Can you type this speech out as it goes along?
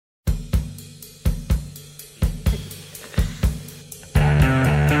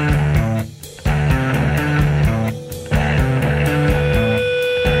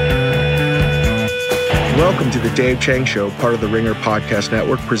Dave Chang Show, part of the Ringer Podcast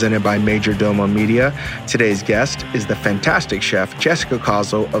Network, presented by Major Domo Media. Today's guest is the fantastic chef, Jessica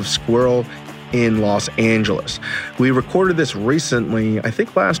Koslow of Squirrel in Los Angeles. We recorded this recently, I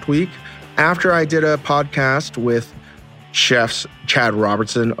think last week, after I did a podcast with chefs Chad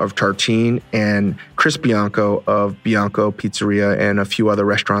Robertson of Tartine and Chris Bianco of Bianco Pizzeria and a few other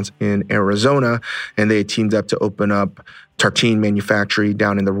restaurants in Arizona. And they teamed up to open up Tartine Manufactory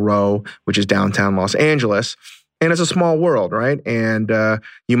down in the Row, which is downtown Los Angeles. And it's a small world, right? And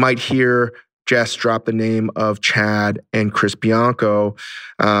you might hear Jess drop the name of Chad and Chris Bianco.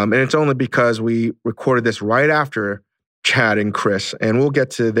 And it's only because we recorded this right after Chad and Chris. And we'll get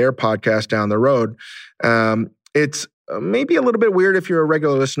to their podcast down the road. It's maybe a little bit weird if you're a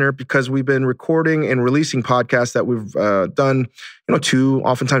regular listener because we've been recording and releasing podcasts that we've done, 2,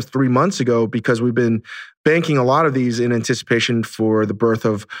 oftentimes 3 months ago because we've been banking a lot of these in anticipation for the birth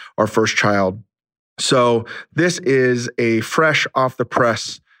of our first child. So this is a fresh off the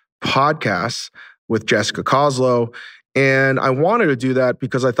press podcast with Jessica Koslow. And I wanted to do that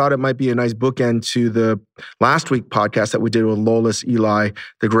because I thought it might be a nice bookend to the last week podcast that we did with Lolis Eli,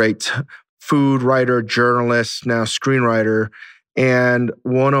 the great food writer, journalist, now screenwriter, and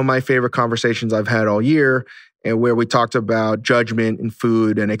one of my favorite conversations I've had all year, and where we talked about judgment in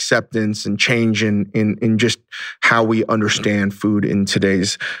food and acceptance and change in just how we understand food in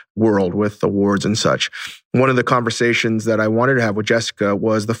today's world with awards and such. One of the conversations that I wanted to have with Jessica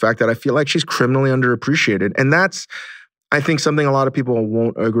was the fact that I feel like she's criminally underappreciated. And that's, I think, something a lot of people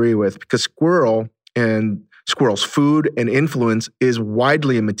won't agree with because Squirrel's food and influence is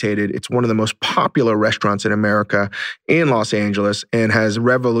widely imitated. It's one of the most popular restaurants in America in Los Angeles and has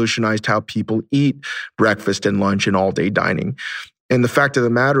revolutionized how people eat breakfast and lunch and all-day dining. And the fact of the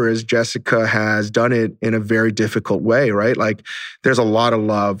matter is Jessica has done it in a very difficult way, right? Like there's a lot of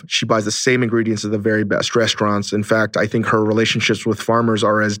love. She buys the same ingredients at the very best restaurants. In fact, I think her relationships with farmers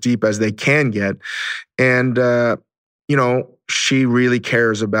are as deep as they can get. And, she really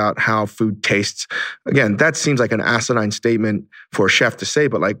cares about how food tastes. Again, that seems like an asinine statement for a chef to say,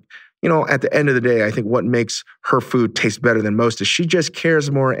 but at the end of the day, I think what makes her food taste better than most is she just cares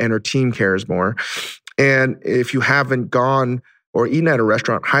more and her team cares more. And if you haven't gone or eaten at a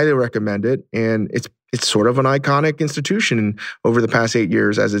restaurant, highly recommend it. And it's sort of an iconic institution over the past 8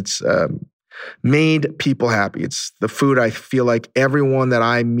 years as it's made people happy. It's the food I feel like everyone that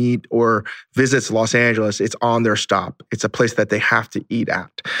I meet or visits Los Angeles, it's on their stop. It's a place that they have to eat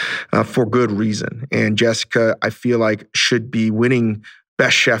at for good reason. And Jessica, I feel like, should be winning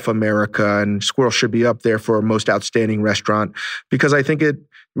Best Chef America, and Squirrel should be up there for most outstanding restaurant because I think it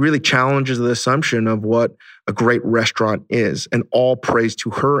really challenges the assumption of what a great restaurant is. And all praise to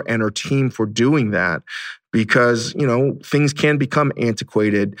her and her team for doing that because, things can become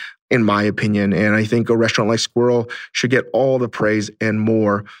antiquated, in my opinion. And I think a restaurant like Squirrel should get all the praise and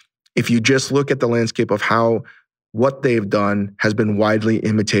more. If you just look at the landscape of how what they've done has been widely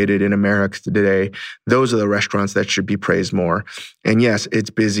imitated in America today, those are the restaurants that should be praised more. And yes, it's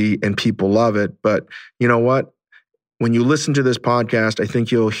busy and people love it. But you know what? When you listen to this podcast, I think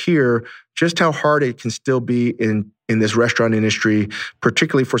you'll hear just how hard it can still be in this restaurant industry,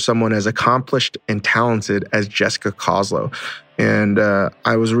 particularly for someone as accomplished and talented as Jessica Koslow. And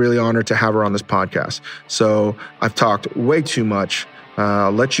I was really honored to have her on this podcast. So I've talked way too much.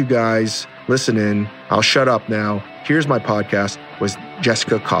 I'll let you guys listen in. I'll shut up now. Here's my podcast with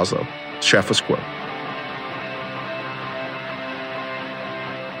Jessica Koslow, chef of Squirrel.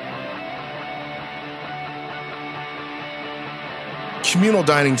 Communal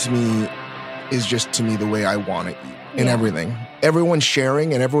dining to me is just, the way I want to eat in everything. Everyone's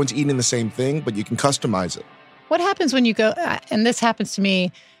sharing and everyone's eating the same thing, but you can customize it. What happens when you go, and this happens to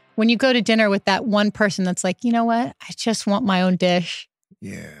me, when you go to dinner with that one person that's like, you know what? I just want my own dish.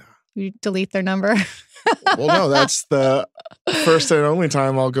 Yeah. You delete their number. Well, no, that's the first and only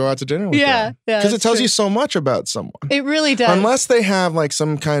time I'll go out to dinner with them. Yeah. Because it tells you so much about someone. It really does. Unless they have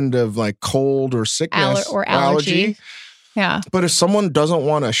some kind of cold or sickness or allergy. Yeah. But if someone doesn't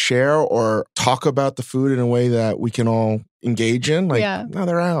want to share or talk about the food in a way that we can all engage in, no,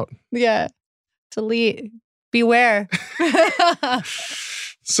 they're out. Yeah. Delete. Beware.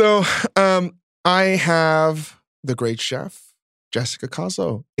 So I have the great chef, Jessica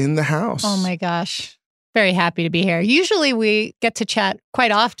Koslow, in the house. Oh my gosh. Very happy to be here. Usually we get to chat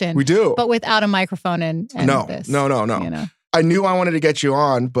quite often. We do. But without a microphone and this. No. I knew I wanted to get you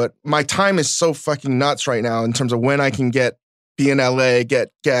on, but my time is so fucking nuts right now in terms of when I can be in LA,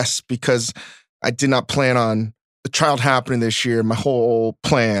 get guests, because I did not plan on the child happening this year. My whole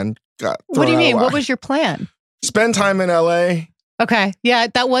plan got thrown What do you mean? out. What was your plan? Spend time in LA. Okay. Yeah,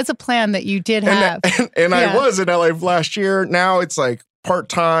 that was a plan that you did have. And I was in LA last year. Now it's like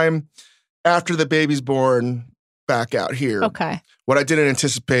part-time after the baby's born, back out here. Okay. What I didn't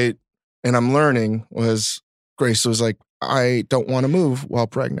anticipate, and I'm learning, was Grace was like, I don't want to move while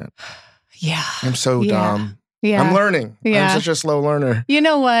pregnant. Yeah. I'm so dumb. Yeah. I'm learning. Yeah. I'm such a slow learner. You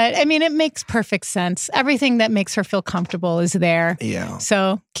know what? I mean, it makes perfect sense. Everything that makes her feel comfortable is there. Yeah.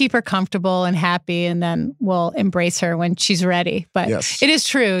 So keep her comfortable and happy, and then we'll embrace her when she's ready. But It is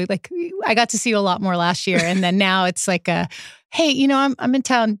true. Like, I got to see you a lot more last year. And then now it's like hey, I'm in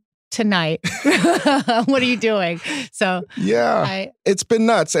town tonight. What are you doing? So it's been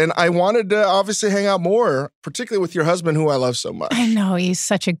nuts. And I wanted to obviously hang out more, particularly with your husband, who I love so much. I know. He's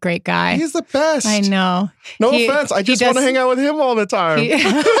such a great guy. He's the best. I know. No offense. I just want to hang out with him all the time.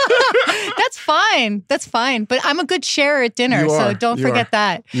 That's fine. That's fine. But I'm a good sharer at dinner. So don't forget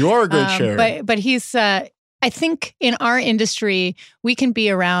that. You are a good sharer. But he's... I think in our industry, we can be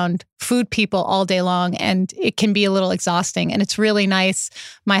around food people all day long, and it can be a little exhausting. And it's really nice.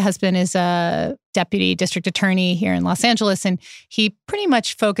 My husband is a deputy district attorney here in Los Angeles, and he pretty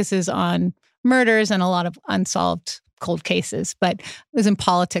much focuses on murders and a lot of unsolved cold cases, but was in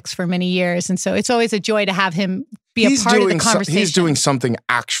politics for many years. And so it's always a joy to have him be a part of the conversation. He's doing something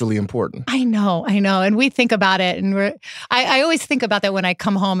actually important. I know. And we think about it. And I always think about that when I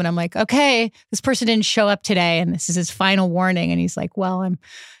come home and I'm like, okay, this person didn't show up today and this is his final warning. And he's like, well, I'm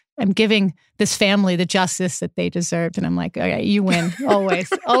giving this family the justice that they deserved. And I'm like, okay, you win.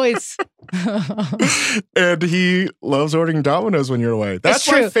 Always. Always. And he loves ordering Domino's when you're away.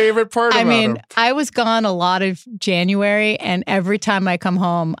 That's my favorite part about him. I was gone a lot of January, and every time I come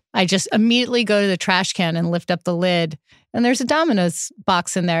home, I just immediately go to the trash can and lift up the lid, and there's a Domino's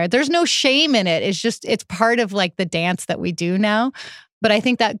box in there. There's no shame in it. It's part of like the dance that we do now. But I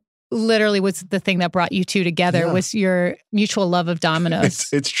think that literally was the thing that brought you two together was your mutual love of Domino's.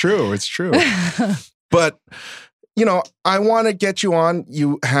 It's true. It's true. But, I want to get you on.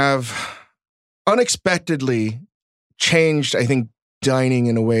 You have unexpectedly changed, I think, dining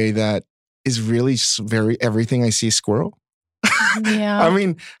in a way that is really very everything I see squirrel. Yeah. I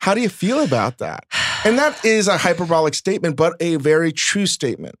mean, how do you feel about that? And that is a hyperbolic statement, but a very true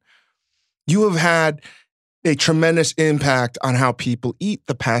statement. You have had a tremendous impact on how people eat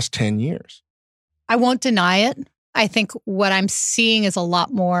the past 10 years. I won't deny it. I think what I'm seeing is a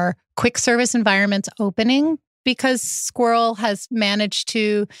lot more quick service environments opening because Squirrel has managed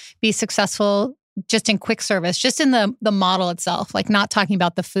to be successful just in quick service, just in the model itself, like not talking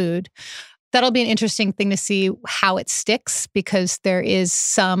about the food. That'll be an interesting thing to see how it sticks, because there is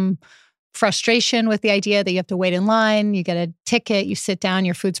some frustration with the idea that you have to wait in line, you get a ticket, you sit down,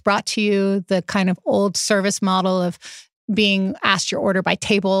 your food's brought to you. The kind of old service model of being asked your order by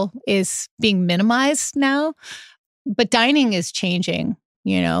table is being minimized now. But dining is changing,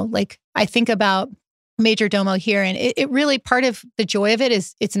 like I think about Major Domo here, and it really, part of the joy of it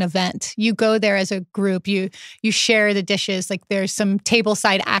is it's an event. You go there as a group, you share the dishes, like there's some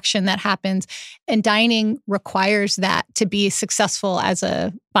tableside action that happens, and dining requires that to be successful as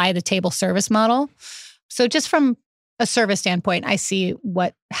a by the table service model. So just from a service standpoint, I see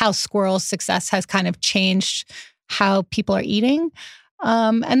how Squirrel's success has kind of changed how people are eating.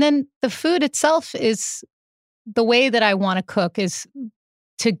 And then the food itself is the way that I want to cook is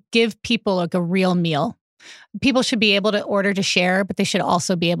to give people like a real meal. People should be able to order to share, but they should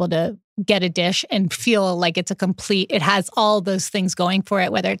also be able to get a dish and feel like it has all those things going for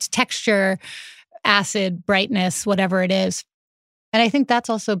it, whether it's texture, acid, brightness, whatever it is. And I think that's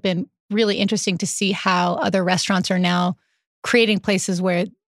also been really interesting to see how other restaurants are now creating places where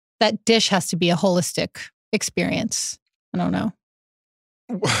that dish has to be a holistic experience. I don't know.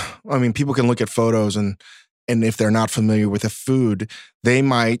 I mean, people can look at photos and if they're not familiar with the food, they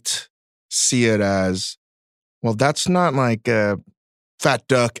might see it as, well, that's not like a fat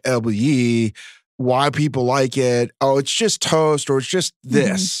duck LBE. Why people like it? Oh, it's just toast, or it's just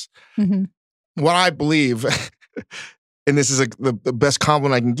this. Mm-hmm. What I believe, and this is the best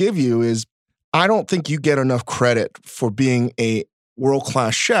compliment I can give you, is I don't think you get enough credit for being a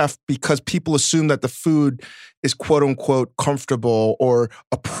world-class chef because people assume that the food is quote unquote comfortable or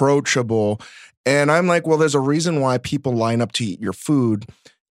approachable. And I'm like, well, there's a reason why people line up to eat your food.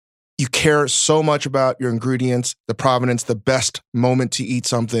 You care so much about your ingredients, the provenance, the best moment to eat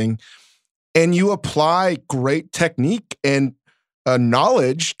something, and you apply great technique and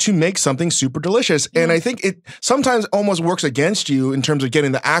knowledge to make something super delicious. Yeah. And I think it sometimes almost works against you in terms of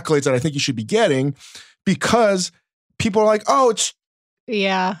getting the accolades that I think you should be getting, because people are like, oh, it's...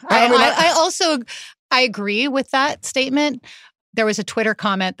 Yeah. I agree with that statement. there was a Twitter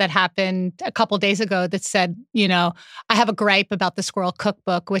comment that happened a couple days ago that said, I have a gripe about the squirrel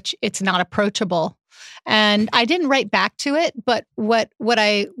cookbook, which it's not approachable. And I didn't write back to it, but what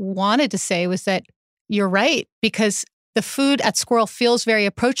I wanted to say was that you're right, because the food at Squirrel feels very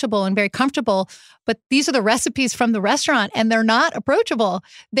approachable and very comfortable, but these are the recipes from the restaurant and they're not approachable.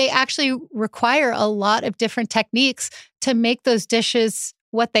 They actually require a lot of different techniques to make those dishes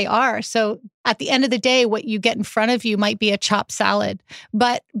what they are. So at the end of the day, what you get in front of you might be a chopped salad,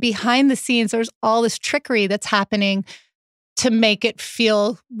 but behind the scenes, there's all this trickery that's happening to make it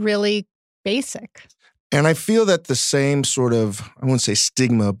feel really basic. And I feel that the same sort of, I wouldn't say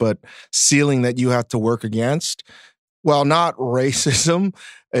stigma, but ceiling that you have to work against, well, not racism,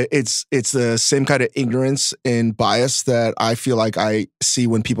 it's the same kind of ignorance and bias that I feel like I see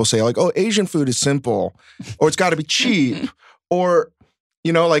when people say like, oh, Asian food is simple, or it's got to be cheap, or,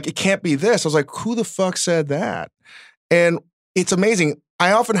 like it can't be this. I was like, who the fuck said that? And it's amazing.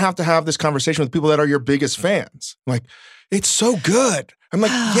 I often have to have this conversation with people that are your biggest fans. I'm like, it's so good. I'm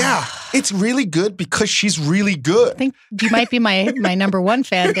like, yeah, it's really good because she's really good. I think you might be my number one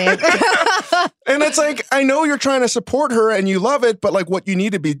fan, Dave. And it's like, I know you're trying to support her and you love it, but like what you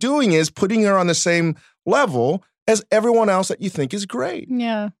need to be doing is putting her on the same level as everyone else that you think is great.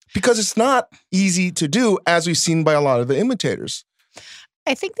 Yeah. Because it's not easy to do, as we've seen by a lot of the imitators.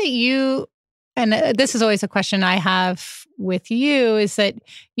 I think that and this is always a question I have with you, is that,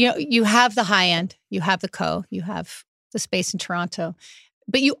 you have the high end, you have the you have the space in Toronto,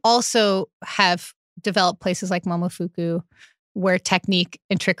 but you also have developed places like Momofuku where technique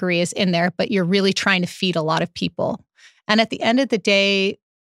and trickery is in there, but you're really trying to feed a lot of people. And at the end of the day,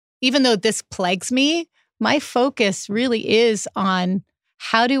 even though this plagues me, my focus really is on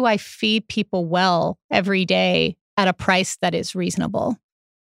how do I feed people well every day at a price that is reasonable.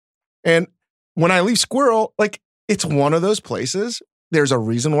 And when I leave Squirrel, like it's one of those places, there's a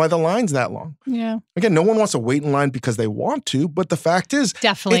reason why the line's that long. Yeah. Again, no one wants to wait in line because they want to, but the fact is,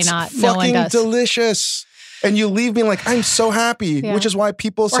 definitely not. It's No one fucking does. delicious. And you leave being like, I'm so happy, which is why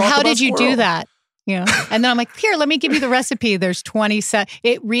people talk about Squirrel. Or how did you do that? And then I'm like, here, let me give you the recipe. There's 20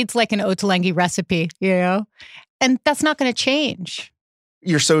 it reads like an Ottolenghi recipe, and that's not going to change.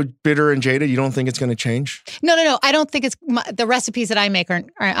 You're so bitter and jaded, you don't think it's going to change? No. I don't think it's the recipes that I make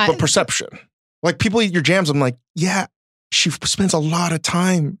aren't. But perception. Like people eat your jams. I'm like, yeah, she spends a lot of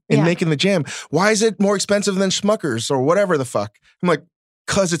time in making the jam. Why is it more expensive than Smucker's or whatever the fuck? I'm like,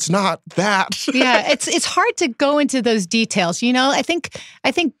 because it's not that. Yeah, it's hard to go into those details. I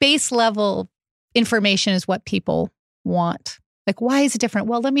think base level information is what people want. Like, why is it different?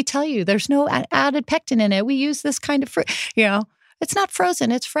 Well, let me tell you, there's no added pectin in it. We use this kind of fruit. It's not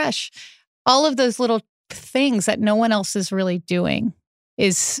frozen, it's fresh. All of those little things that no one else is really doing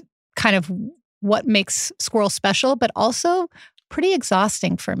is kind of what makes Squirrel special, but also pretty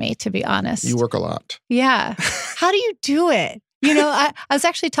exhausting for me, to be honest. You work a lot. Yeah. How do you do it? I was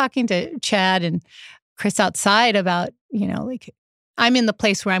actually talking to Chad and Chris outside about, like I'm in the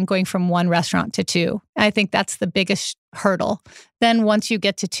place where I'm going from one restaurant to two. I think that's the biggest hurdle. Then once you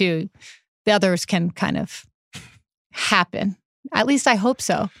get to two, the others can kind of happen. At least I hope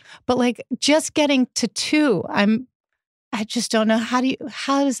so. But like just getting to two, I just don't know how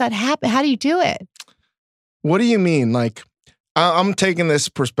does that happen? How do you do it? What do you mean? Like I'm taking this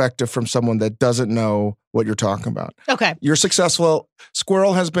perspective from someone that doesn't know what you're talking about. Okay. You're successful.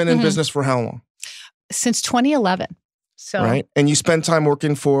 Squirrel has been in business for how long? Since 2011. So right. And you spend time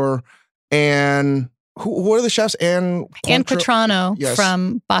working for Anne. Who are the chefs? Anne Quattrano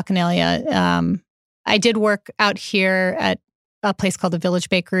from Bacchanalia. I did work out here at a place called the Village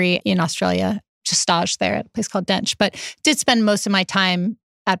Bakery in Australia. Just staged there at a place called Dench, but did spend most of my time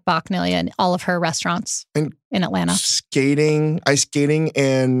at Bacchanalia and all of her restaurants in Atlanta. Ice skating,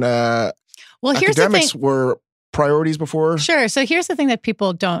 and here's the thing. Were priorities before? Sure. So here's the thing that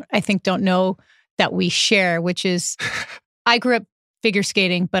people don't know that we share, which is I grew up figure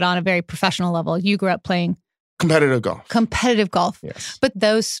skating, but on a very professional level. You grew up playing competitive golf. Yes. But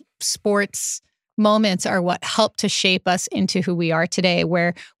those sports moments are what helped to shape us into who we are today,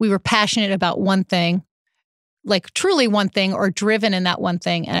 where we were passionate about one thing, like truly one thing, or driven in that one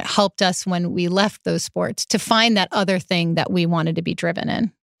thing. And it helped us when we left those sports to find that other thing that we wanted to be driven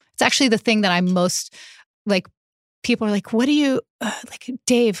in. It's actually the thing that I'm most like, people are like, what do you, like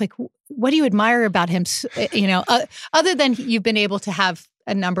Dave, like, what do you admire about him? Other than you've been able to have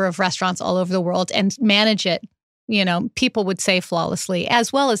a number of restaurants all over the world and manage it, people would say flawlessly,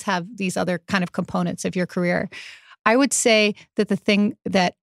 as well as have these other kind of components of your career. I would say that the thing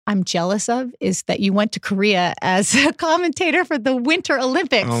that I'm jealous of is that you went to Korea as a commentator for the Winter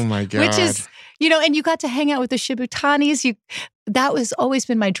Olympics. Oh my God. Which is, And you got to hang out with the Shibutanis. That was always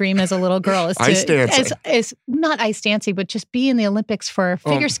been my dream as a little girl. Is ice dancing. As not ice dancing, but just be in the Olympics for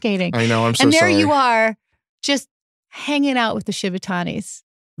figure skating. I know, I'm so sorry. And there sorry. you are, just hanging out with the Shibutanis.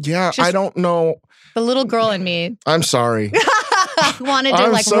 Yeah, I don't know. The little girl in me. I'm sorry. Wanted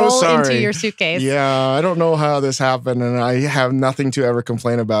to roll into your suitcase. Yeah, I don't know how this happened, and I have nothing to ever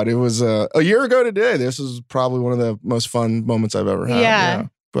complain about. It was a year ago today. This was probably one of the most fun moments I've ever had. Yeah.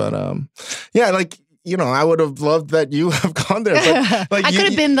 But I would have loved that you have gone there. But, I could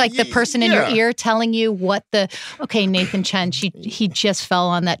have been the person in your ear telling you Nathan Chen, he just fell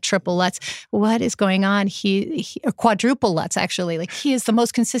on that triple Lutz. What is going on? He quadruple Lutz, actually. He is the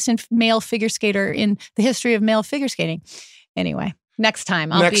most consistent male figure skater in the history of male figure skating. Anyway, next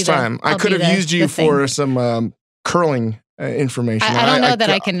time. I could have used you for some curling information. I don't know that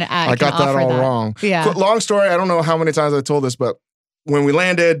I can. I got that all wrong. Yeah. Long story. I don't know how many times I told this, but when we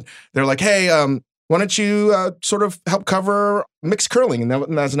landed, they're like, "Hey, why don't you sort of help cover mixed curling?"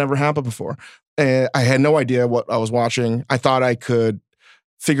 And that's never happened before. I had no idea what I was watching. I thought I could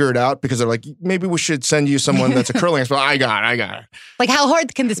figure it out because they're like, maybe we should send you someone that's a curling expert. I got it. How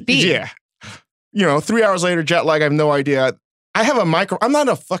hard can this be? Yeah. 3 hours later, jet lag, I have no idea. I have a I'm not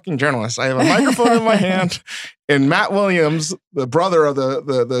a fucking journalist. I have a microphone in my hand, and Matt Williams, the brother of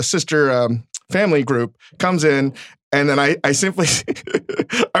the sister family group, comes in, and then I simply,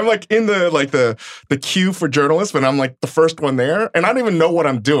 I'm in the queue for journalists, but I'm the first one there, and I don't even know what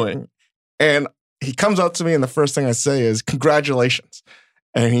I'm doing. And he comes up to me, and the first thing I say is, "Congratulations,"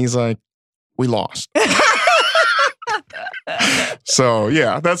 and he's like, "We lost." So,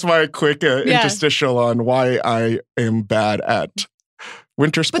 yeah, that's my quick interstitial on why I am bad at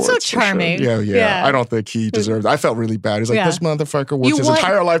winter sports. But so charming. Sure. Yeah. I don't think he deserved it. I felt really bad. He's like, this motherfucker works his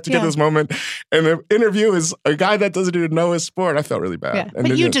entire life to get this moment. And the interview is a guy that doesn't even know his sport. I felt really bad. Yeah.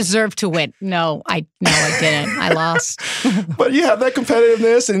 But you deserve to win. No, I didn't. I lost. But you have that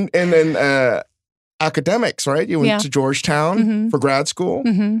competitiveness and then academics, right? You went to Georgetown for grad school.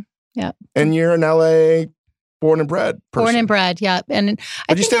 Mm-hmm. Yeah. And you're in LA. Born and bred person. Born and bred, yeah. And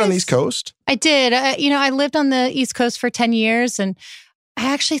did you stay on the East Coast? I did. I lived on the East Coast for 10 years, and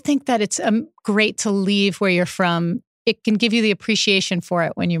I actually think that it's great to leave where you're from. It can give you the appreciation for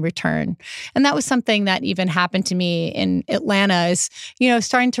it when you return. And that was something that even happened to me in Atlanta is,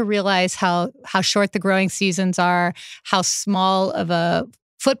 starting to realize how short the growing seasons are, how small of a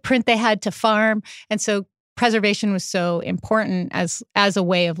footprint they had to farm. And so preservation was so important as a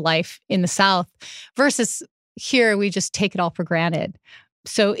way of life in the South versus here, we just take it all for granted.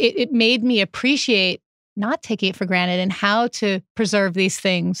 So it made me appreciate not taking it for granted and how to preserve these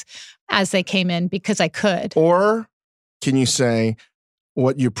things as they came in because I could. Or can you say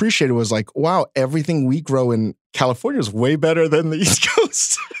what you appreciated was wow, everything we grow in California is way better than the East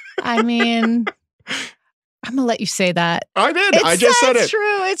Coast? I mean, I'm going to let you say that. I did. I just said it.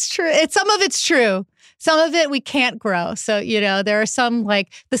 It's true. Some of it's true. Some of it we can't grow. So, there are some the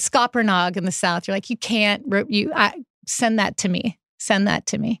Scopernog in the South. You're you can't, send that to me. Send that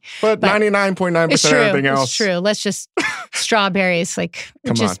to me. But 99.9% of everything else. It's true. Let's just, strawberries,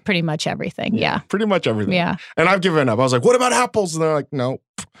 just pretty much everything. Yeah. Pretty much everything. Yeah. And I've given up. I was like, what about apples? And they're like, no.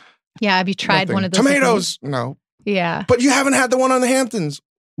 Yeah. Have you tried one of those? Tomatoes? No. Yeah. But you haven't had the one on the Hamptons?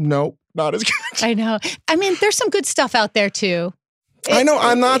 No, not as good. I know. I mean, there's some good stuff out there too. I know.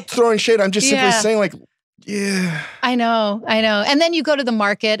 I'm not throwing shade. I'm just simply saying yeah. I know. And then you go to the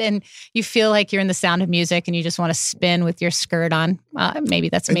market and you feel like you're in the Sound of Music and you just want to spin with your skirt on. Maybe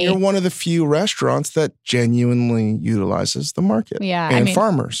that's me. You're one of the few restaurants that genuinely utilizes the market. Yeah. And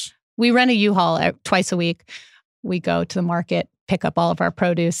farmers. We rent a U-Haul twice a week. We go to the market, pick up all of our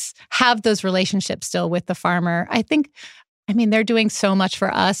produce, have those relationships still with the farmer. They're doing so much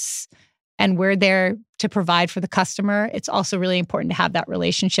for us and we're there to provide for the customer. It's also really important to have that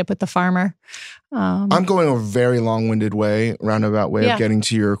relationship with the farmer. I'm going a very long-winded roundabout way of getting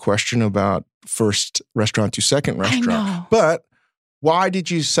to your question about first restaurant to second restaurant. But why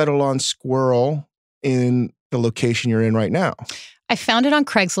did you settle on Squirrel in the location you're in right now? I found it on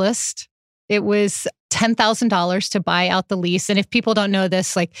Craigslist. It was $10,000 to buy out the lease. And if people don't know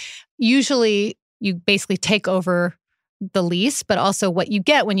this, usually you basically take over the lease, but also what you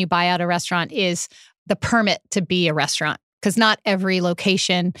get when you buy out a restaurant is the permit to be a restaurant. Because not every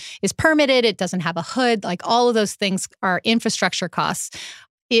location is permitted. It doesn't have a hood. All of those things are infrastructure costs.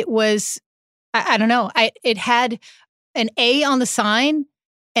 It was, I don't know. It had an A on the sign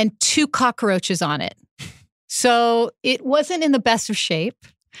and 2 cockroaches on it. So it wasn't in the best of shape.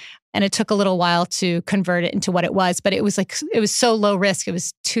 And it took a little while to convert it into what it was, but it was so low risk. It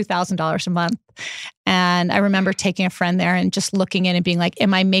was $2,000 a month. And I remember taking a friend there and just looking in and being like,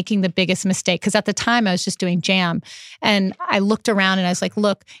 am I making the biggest mistake? Because at the time I was just doing jam. And I looked around and I was like,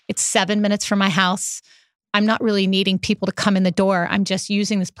 look, it's 7 minutes from my house. I'm not really needing people to come in the door. I'm just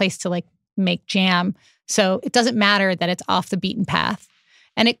using this place to like make jam. So it doesn't matter that it's off the beaten path.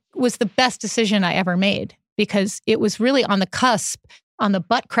 And it was the best decision I ever made because it was really on the cusp, on the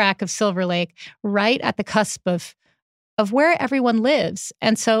butt crack of Silver Lake, right at the cusp of where everyone lives.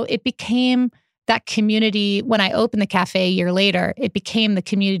 And so it became that community. When I opened the cafe a year later, it became the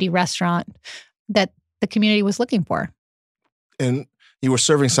community restaurant that the community was looking for. And you were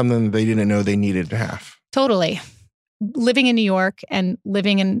serving something they didn't know they needed to have. Totally. Living in New York and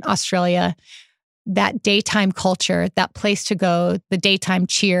living in Australia, that daytime culture, that place to go, the daytime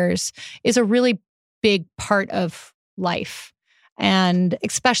cheers is a really big part of life. And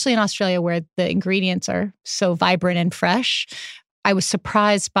especially in Australia where the ingredients are so vibrant and fresh, I was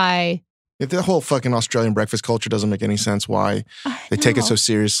surprised by... The whole fucking Australian breakfast culture doesn't make any sense why they take it so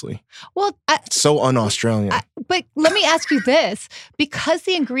seriously. Well, it's so un-Australian. But let me ask you this. Because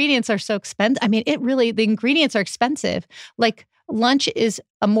the ingredients are so expensive, I mean, the ingredients are expensive. Like lunch is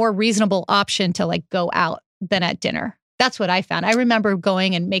a more reasonable option to like go out than at dinner. That's what I found. I remember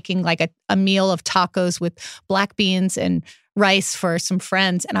going and making like a meal of tacos with black beans and rice for some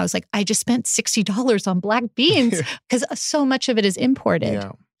friends. And I was like, I just spent $60 on black beans because so much of it is imported.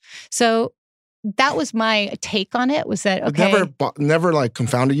 Yeah. So that was my take on it, was that, okay. It never like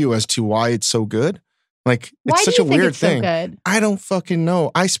confounded you as to why it's so good? Like, it's such a weird thing. So good? I don't fucking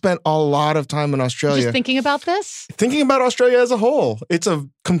know. I spent a lot of time in Australia. Just thinking about this? Thinking about Australia as a whole. It's a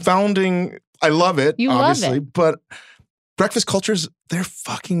confounding, I love it, obviously, love it. But breakfast cultures, they're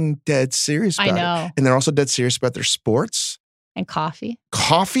fucking dead serious about it. And they're also dead serious about their sports. And coffee.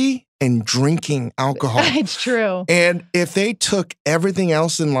 Coffee and drinking alcohol. It's true. And if they took everything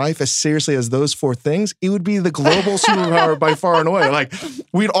else in life as seriously as those 4 things, it would be the global superpower by far and away. Like,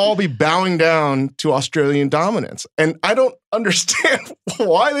 we'd all be bowing down to Australian dominance. And I don't understand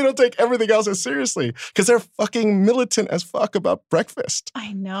why they don't take everything else as seriously. Because they're fucking militant as fuck about breakfast.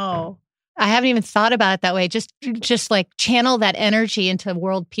 I know. I haven't even thought about it that way. Just like channel that energy into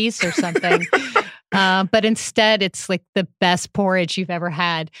world peace or something. But instead, it's like the best porridge you've ever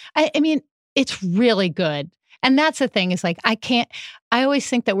had. I mean, it's really good. And that's the thing is like, I always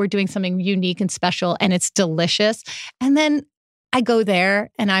think that we're doing something unique and special and it's delicious. And then I go there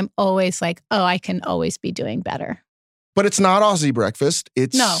and I'm always like, oh, I can always be doing better. But it's not Aussie breakfast.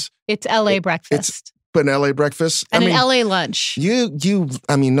 It's LA breakfast. But an LA breakfast. And an LA lunch.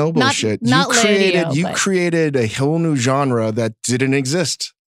 I mean, no bullshit. You created a whole new genre that didn't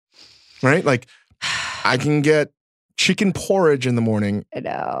exist. Right? Like, I can get chicken porridge in the morning. I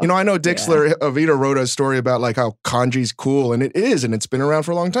know. I know Dixler of Vita wrote a story about like how kanji's cool, and it is, and it's been around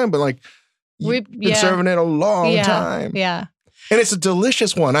for a long time, but like you've been serving it a long time. Yeah. And it's a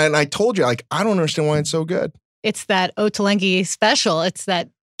delicious one. And I told you, like, I don't understand why it's so good. It's that Ottolenghi special. It's that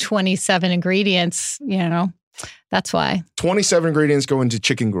 27 ingredients, that's why. 27 ingredients go into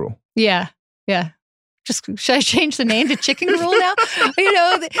chicken gruel. Yeah. Yeah. Should I change the name to Chicken Gruel now?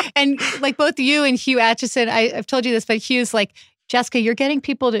 And like both you and Hugh Atchison, I've told you this, but Hugh's like, Jessica, you're getting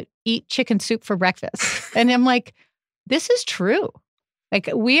people to eat chicken soup for breakfast. And I'm like, this is true. Like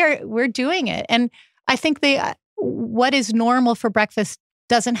we're doing it. And I think what is normal for breakfast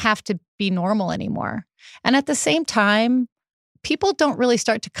doesn't have to be normal anymore. And at the same time, people don't really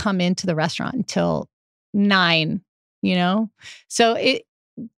start to come into the restaurant until 9, So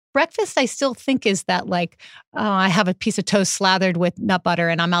breakfast, I still think is that like, oh, I have a piece of toast slathered with nut butter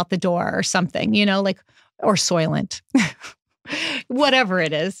and I'm out the door or something, or Soylent, whatever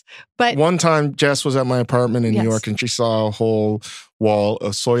it is. But one time Jess was at my apartment in New York and she saw a whole wall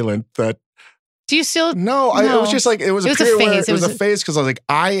of Soylent that. Do you still? No, it was just like, it was a period where it was a phase because I was like,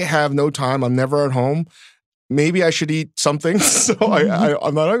 I have no time. I'm never at home. Maybe I should eat something. So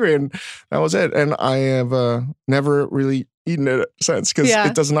I'm not hungry. And that was it. And I have never really eaten it since because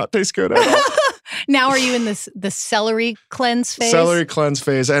it does not taste good at all. Now are you in the celery cleanse phase? Celery cleanse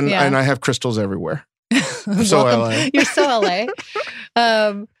phase. And I have crystals everywhere. I'm so LA. You're so LA.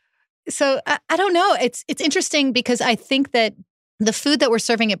 So I don't know. It's interesting because I think that the food that we're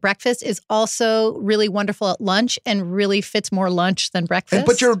serving at breakfast is also really wonderful at lunch and really fits more lunch than breakfast.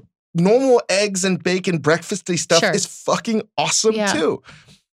 But your normal eggs and bacon breakfasty stuff is fucking awesome too.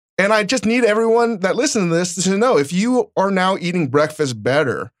 And I just need everyone that listens to this to know, if you are now eating breakfast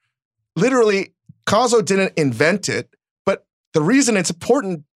better, literally, Koslow didn't invent it, but the reason it's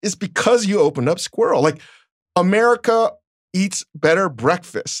important is because you opened up Squirrel. Like, America eats better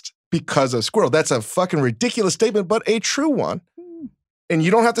breakfast because of Squirrel. That's a fucking ridiculous statement, but a true one. And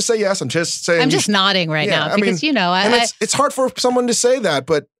you don't have to say yes. I'm just saying. I'm just nodding right now because, it's hard for someone to say that,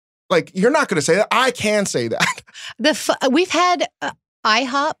 but like, you're not going to say that. I can say that. We've had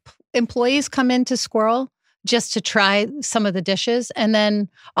IHOP employees come into Squirrel just to try some of the dishes. And then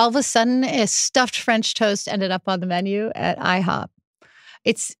all of a sudden, a stuffed French toast ended up on the menu at IHOP.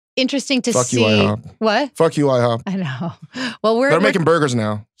 It's interesting to see. Fuck you, IHOP. What? Fuck you, IHOP. I know. Well, they're making burgers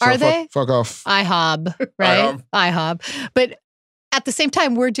now. So are they? Fuck off. IHOB, right? IHOB. But at the same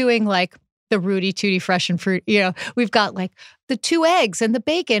time, we're doing like the Rudy Tooty Fresh and Fruit. We've got like the 2 eggs and the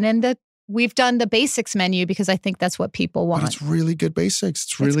bacon and we've done the basics menu because I think that's what people want. But it's really good basics.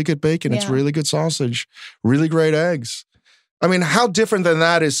 It's really good bacon. Yeah. It's really good sausage. Really great eggs. I mean, how different than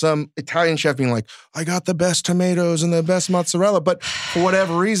that is some Italian chef being like, I got the best tomatoes and the best mozzarella. But for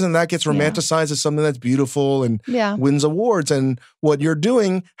whatever reason, that gets romanticized as something that's beautiful and wins awards. And what you're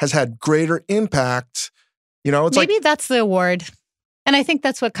doing has had greater impact. It's maybe that's the award. And I think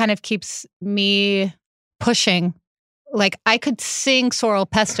that's what kind of keeps me pushing. Like, I could sing sorrel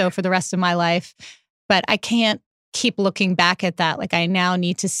pesto for the rest of my life, but I can't keep looking back at that. Like, I now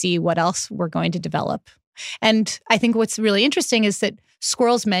need to see what else we're going to develop. And I think what's really interesting is that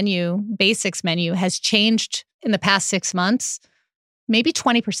Squirrel's basics menu, has changed in the past 6 months. Maybe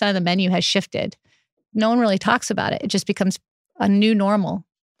 20% of the menu has shifted. No one really talks about it. It just becomes a new normal.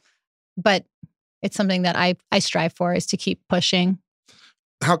 But it's something that I strive for, is to keep pushing.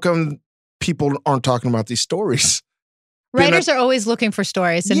 How come people aren't talking about these stories? Writers are always looking for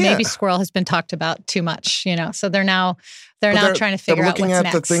stories, and maybe Squirrel has been talked about too much, So they're now trying to figure out what's next. They're looking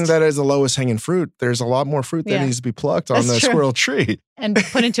at the thing that is the lowest hanging fruit. There's a lot more fruit that needs to be plucked on the squirrel tree and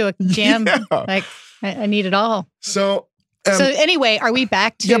put into a jam. Like, I need it all. So anyway, are we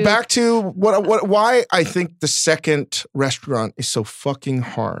back to back to why I think the second restaurant is so fucking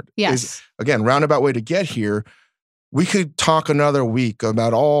hard? Yes. Is, again, roundabout way to get here. We could talk another week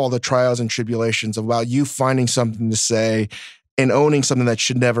about all the trials and tribulations about you finding something to say and owning something that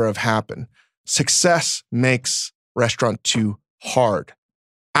should never have happened. Success makes restaurant 2 hard.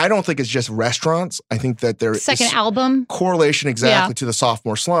 I don't think it's just restaurants. I think that there is second album correlation to the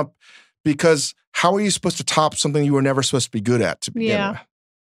sophomore slump, because how are you supposed to top something you were never supposed to be good at to begin with?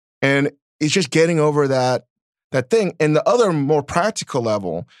 And it's just getting over that thing. And the other more practical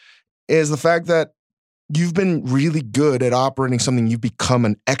level is the fact that you've been really good at operating something you've become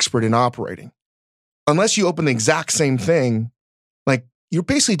an expert in operating. Unless you open the exact same thing, like, you're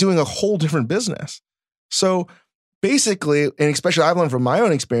basically doing a whole different business. So basically, and especially I've learned from my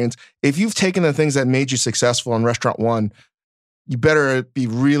own experience, if you've taken the things that made you successful in restaurant 1, you better be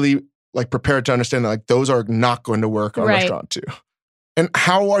really prepared to understand that those are not going to work on restaurant 2. And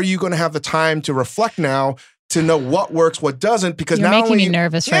how are you going to have the time to reflect now to know what works, what doesn't? Because you're making me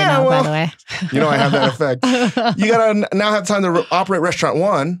nervous right now, by the way. I have that effect. You got to now have time to operate restaurant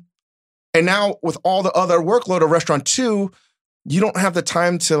 1. And now with all the other workload of restaurant 2, you don't have the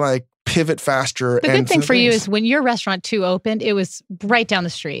time to pivot faster. The good thing for you is when your restaurant 2 opened, it was right down the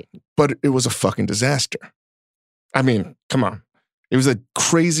street. But it was a fucking disaster. I mean, come on. It was the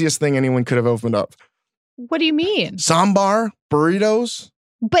craziest thing anyone could have opened up. What do you mean? Sambar, burritos.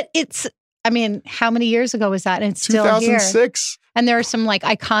 But how many years ago was that? And it's still here. 2006. And there are some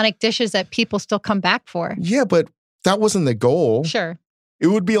iconic dishes that people still come back for. Yeah, but that wasn't the goal. Sure. It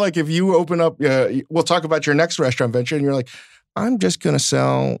would be like if you open up, we'll talk about your next restaurant venture, and you're like, I'm just going to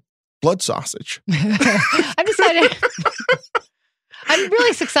sell blood sausage. I've decided I'm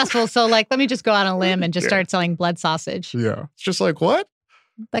really successful. So let me just go out on a limb and just start selling blood sausage. Yeah. It's just like, what?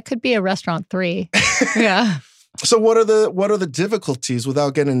 That could be a restaurant 3. Yeah. So what are the difficulties,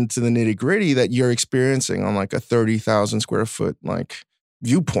 without getting into the nitty gritty, that you're experiencing on a 30,000 square foot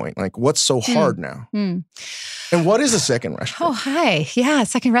viewpoint? What's so hard now? And what is a second restaurant? Oh, hi. Yeah.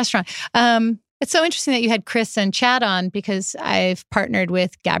 Second restaurant. It's so interesting that you had Chris and Chad on, because I've partnered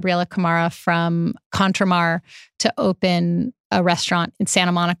with Gabriela Camara from Contramar to open a restaurant in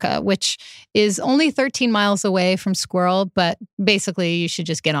Santa Monica, which is only 13 miles away from Squirrel, but basically you should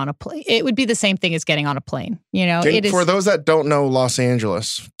just get on a plane. It would be the same thing as getting on a plane. For those that don't know Los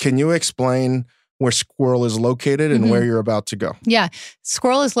Angeles, can you explain where Squirrel is located and where you're about to go? Yeah.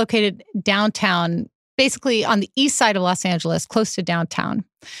 Squirrel is located downtown, basically on the east side of Los Angeles, close to downtown.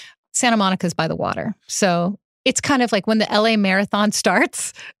 Santa Monica is by the water. So it's kind of like when the LA Marathon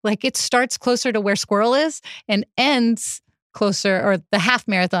starts, it starts closer to where Squirrel is and ends closer, or the half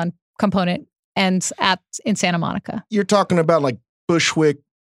marathon component ends in Santa Monica. You're talking about Bushwick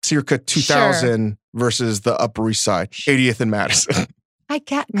circa 2000 versus the Upper East Side, 80th and Madison. I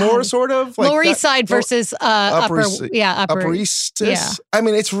get more sort of like Lower East Side versus Upper East. Yeah. I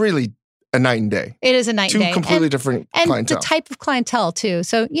mean, it's really a night and day. It is a night and day. Two completely different clientele. And the type of clientele too.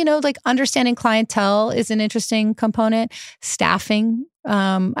 So, like understanding clientele is an interesting component. Staffing.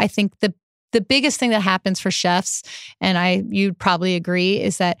 I think the biggest thing that happens for chefs, and you'd probably agree,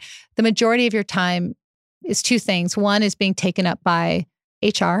 is that the majority of your time is two things. One is being taken up by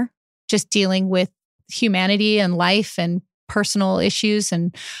HR, just dealing with humanity and life and personal issues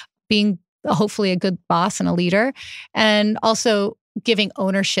and being hopefully a good boss and a leader, and also giving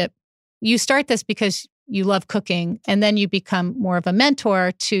ownership. You start this because you love cooking, and then you become more of a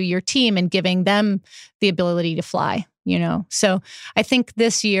mentor to your team and giving them the ability to fly, So I think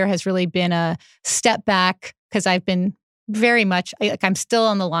this year has really been a step back because I've been very much, I'm still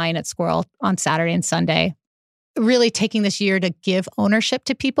on the line at Squirrel on Saturday and Sunday, really taking this year to give ownership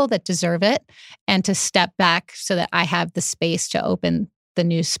to people that deserve it and to step back so that I have the space to open the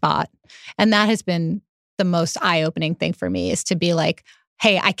new spot. And that has been the most eye-opening thing for me, is to be like,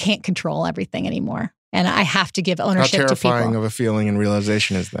 hey, I can't control everything anymore. And I have to give ownership to people. How terrifying of a feeling and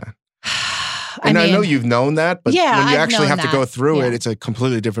realization is that? I know you've known that, but when you actually have to go through it, it's a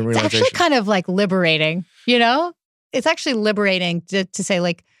completely different realization. It's actually kind of like liberating, It's actually liberating to say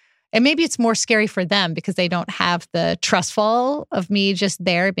like, and maybe it's more scary for them because they don't have the trust fall of me just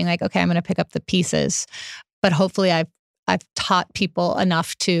there being like, okay, I'm going to pick up the pieces. But hopefully I've taught people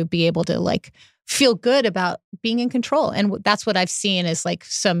enough to be able to like feel good about being in control. And that's what I've seen is like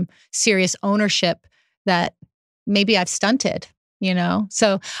some serious ownership that maybe I've stunted,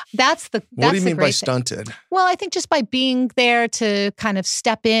 So what do you mean by stunted? Well, I think just by being there to kind of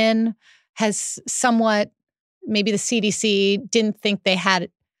step in has somewhat, maybe the CDC didn't think they had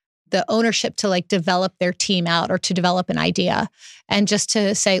the ownership to like develop their team out or to develop an idea, and just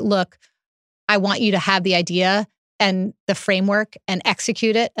to say, look, I want you to have the idea and the framework and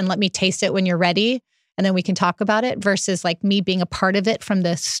execute it and let me taste it when you're ready. And then we can talk about it, versus like me being a part of it from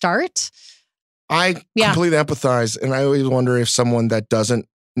the start. I completely empathize. And I always wonder if someone that doesn't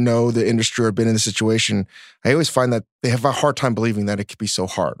know the industry or been in the situation, I always find that they have a hard time believing that it could be so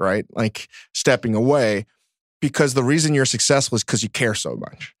hard, right? Like stepping away, because the reason you're successful is because you care so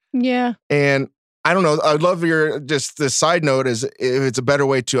much. Yeah. And I don't know, I'd love the side note is, if it's a better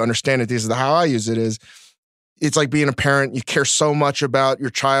way to understand it, this is how I use it, is it's like being a parent. You care so much about your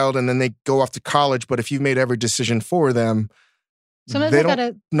child and then they go off to college, but if you've made every decision for them, sometimes they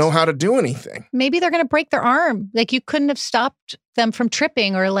don't know how to do anything. Maybe they're going to break their arm. Like you couldn't have stopped them from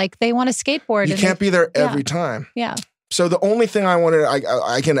tripping, or like they want to skateboard. You can't be there every time. Yeah. So the only thing I wanted,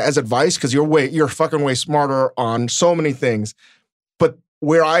 I can, as advice, because you're fucking way smarter on so many things, but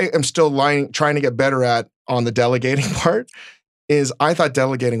where I am still trying to get better at on the delegating part is, I thought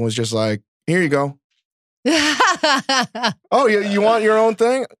delegating was just like, here you go. Oh, you want your own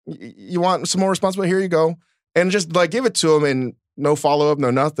thing? You want some more responsibility? Here you go. And just like give it to them and no follow-up,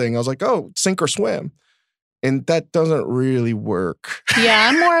 no nothing. I was like, oh, sink or swim. And that doesn't really work. Yeah,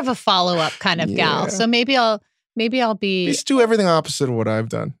 I'm more of a follow-up kind of gal. So maybe I'll be... Just do everything opposite of what I've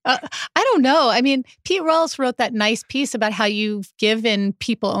done. I don't know. I mean, Pete Rawls wrote that nice piece about how you've given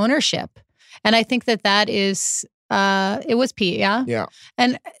people ownership. And I think that is... it was Pete, yeah? Yeah.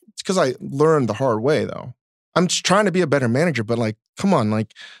 And it's because I learned the hard way, though. I'm just trying to be a better manager, but like, come on,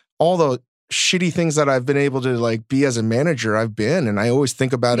 like all the shitty things that I've been able to like be as a manager, I've been, and I always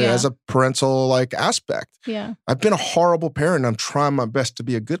think about it as a parental like aspect. Yeah. I've been a horrible parent. I'm trying my best to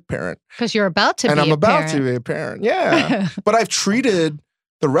be a good parent. Because you're about to be a parent. And I'm about to be a parent. Yeah. But I've treated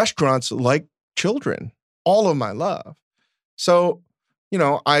the restaurants like children all of my love. So,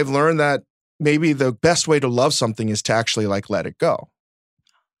 I've learned that maybe the best way to love something is to actually like let it go.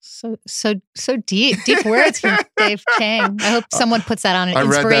 So deep words from Dave Chang. I hope someone puts that on an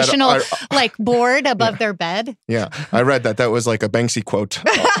inspirational like board above their bed. Yeah, I read that. That was like a Banksy quote.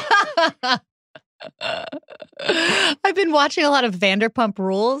 I've been watching a lot of Vanderpump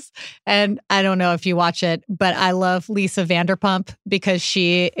Rules, and I don't know if you watch it, but I love Lisa Vanderpump because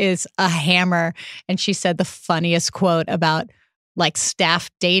she is a hammer, and she said the funniest quote about like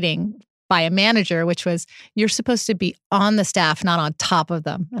staff dating by a manager, which was, you're supposed to be on the staff, not on top of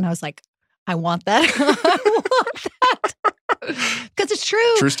them. And I was like, I want that. I want that. Because it's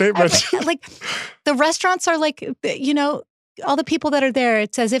true. True statement. Like the restaurants are like, all the people that are there,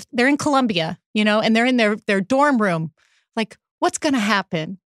 it's as if they're in Colombia, and they're in their dorm room. Like, what's going to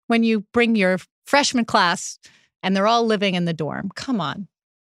happen when you bring your freshman class and they're all living in the dorm? Come on.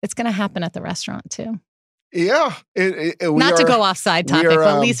 It's going to happen at the restaurant too. Yeah. Not to go off side topic,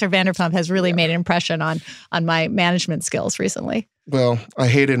 but Lisa Vanderpump has really made an impression on my management skills recently. Well, I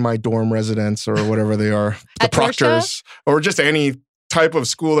hated my dorm residents or whatever they are. The proctors or just any type of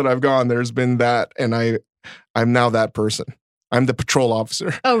school that I've gone, there's been that, and I'm now that person. I'm the patrol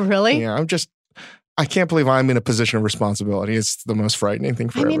officer. Oh, really? Yeah, I can't believe I'm in a position of responsibility. It's the most frightening thing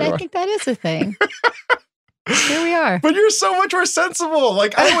for everyone. I think that is a thing. Here we are. But you're so much more sensible.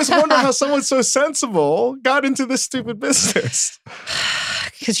 Like, I always wonder how someone so sensible got into this stupid business.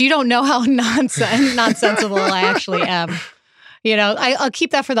 Because you don't know how nonsensible I actually am. I'll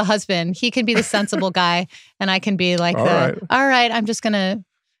keep that for the husband. He can be the sensible guy, and I can be like all right, I'm just going to,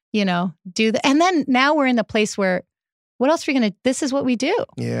 do that. And then now we're in the place where, what else are we going to, this is what we do.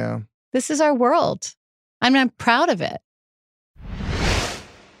 Yeah. This is our world. I'm proud of it.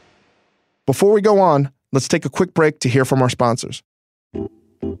 Before we go on, let's take a quick break to hear from our sponsors.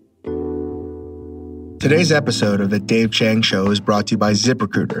 Today's episode of The Dave Chang Show is brought to you by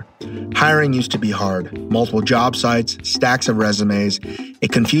ZipRecruiter. Hiring used to be hard. Multiple job sites, stacks of resumes, a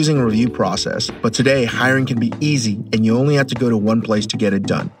confusing review process. But today, hiring can be easy, and you only have to go to one place to get it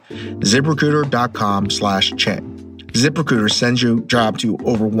done. ZipRecruiter.com/Chang. ZipRecruiter sends you a job to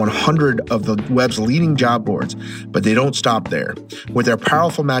over 100 of the web's leading job boards, but they don't stop there. With their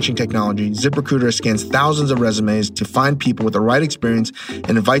powerful matching technology, ZipRecruiter scans thousands of resumes to find people with the right experience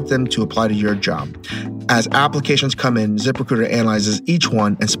and invite them to apply to your job. As applications come in, ZipRecruiter analyzes each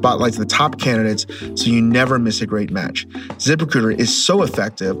one and spotlights the top candidates so you never miss a great match. ZipRecruiter is so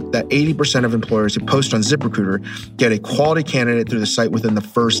effective that 80% of employers who post on ZipRecruiter get a quality candidate through the site within the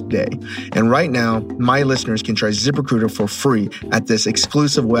first day. And right now, my listeners can try ZipRecruiter for free at this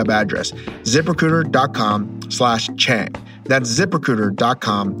exclusive web address, ZipRecruiter.com/Chang. That's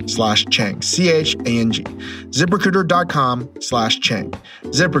ZipRecruiter.com/Chang, CHANG. ZipRecruiter.com/Chang.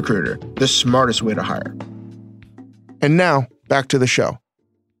 ZipRecruiter, the smartest way to hire. And now, back to the show.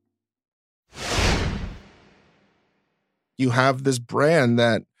 You have this brand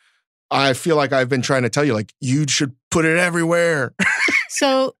that I feel like I've been trying to tell you, like, you should put it everywhere.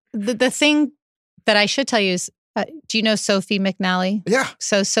 So the thing that I should tell you is, do you know Sophie McNally? Yeah.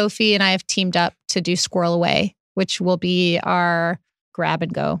 So Sophie and I have teamed up to do Squirrel Away, which will be our grab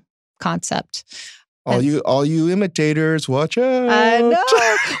and go concept. All you imitators, watch out. I know.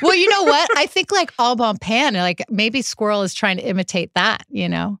 Well, you know what? I think like All Bon Pan, like maybe Squirrel is trying to imitate that,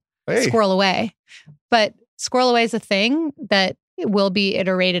 Hey. Squirrel Away. But Squirrel Away is a thing that will be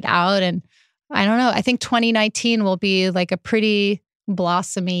iterated out. And I don't know. I think 2019 will be like a pretty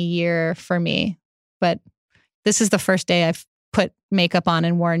blossomy year for me. But this is the first day I've put makeup on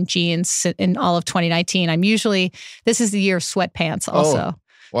and worn jeans in all of 2019. This is the year of sweatpants also. Oh,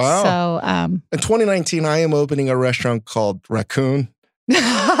 wow. So, in 2019, I am opening a restaurant called Raccoon.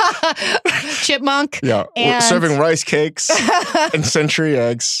 Chipmunk. Yeah. And serving rice cakes and century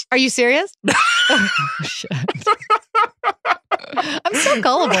eggs. Are you serious? Oh, shit. I'm so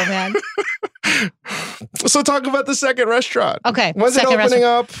gullible, man. So talk about the second restaurant. Okay. When's it opening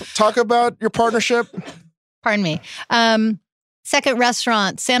up? Talk about your partnership. Pardon me. Second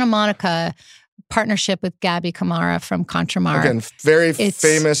restaurant, Santa Monica, partnership with Gabby Camara from Contramar. Again, very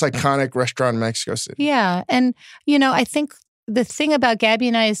famous, iconic restaurant in Mexico City. Yeah. And, I think the thing about Gabby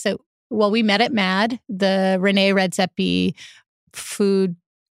and I is that, we met at MAD, the Rene Redzepi food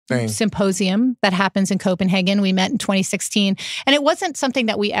symposium that happens in Copenhagen. We met in 2016. And it wasn't something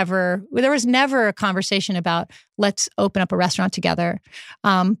that there was never a conversation about, let's open up a restaurant together.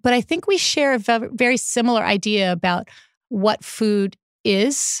 But I think we share a very similar idea about what food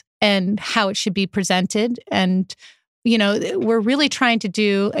is and how it should be presented. And, we're really trying to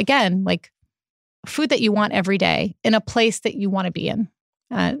do, again, like food that you want every day in a place that you want to be in.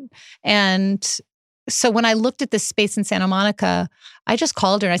 And so when I looked at this space in Santa Monica, I just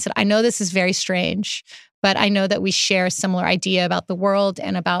called her and I said, I know this is very strange, but I know that we share a similar idea about the world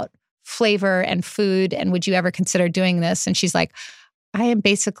and about flavor and food. And would you ever consider doing this? And she's like, I am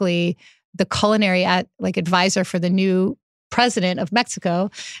basically the culinary advisor for the new president of Mexico.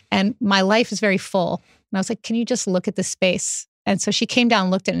 And my life is very full. And I was like, can you just look at this space? And so she came down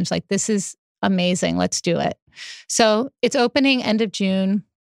and looked at it and was like, this is amazing. Let's do it. So it's opening end of June.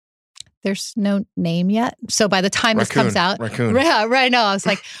 There's no name yet. So by the time this comes out, Raccoon. Right now, I was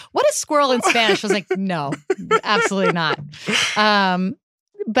like, what is squirrel in Spanish? I was like, no, absolutely not.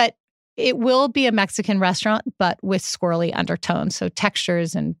 But it will be a Mexican restaurant, but with squirrely undertones. So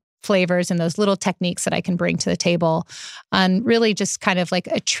textures and flavors and those little techniques that I can bring to the table. And really just kind of like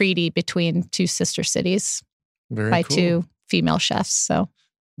a treaty between two sister cities by two female chefs. So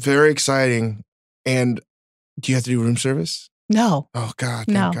very exciting. And do you have to do room service? No. Oh God!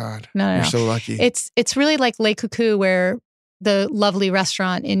 Thank God. No. You're so lucky. It's really like Le Coucou, where the lovely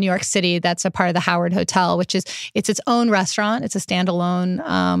restaurant in New York City that's a part of the Howard Hotel, which is it's its own restaurant. It's a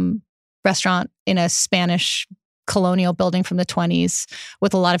standalone restaurant in a Spanish colonial building from the 20s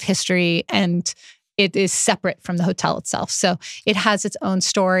with a lot of history, and it is separate from the hotel itself. So it has its own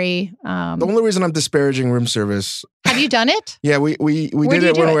story. The only reason I'm disparaging room service. Have you done it? Yeah, we did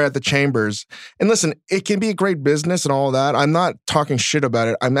it when we were at the Chambers. And listen, it can be a great business and all of that. I'm not talking shit about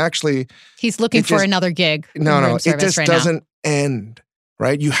it. I'm actually... He's looking for another gig. No, it just doesn't end,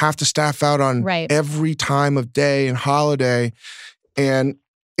 right? You have to staff out on every time of day and holiday. And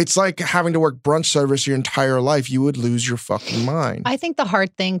it's like having to work brunch service your entire life. You would lose your fucking mind. I think the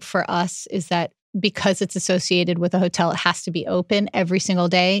hard thing for us is that because it's associated with a hotel, it has to be open every single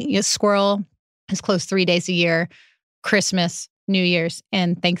day. Squirrel is closed 3 days a year, Christmas, New Year's,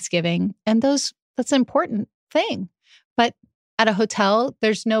 and Thanksgiving. And that's an important thing. But at a hotel,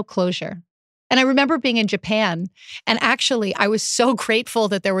 there's no closure. And I remember being in Japan, and actually I was so grateful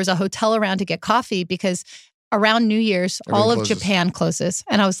that there was a hotel around to get coffee, because around New Year's, all of Japan closes.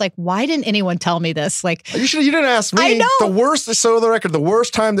 And I was like, why didn't anyone tell me this? Like, you didn't ask me. I know. The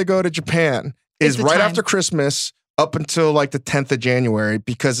worst time to go to Japan is right after Christmas up until like the 10th of January,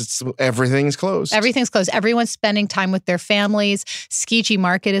 because everything's closed. Everything's closed. Everyone's spending time with their families. Tsukiji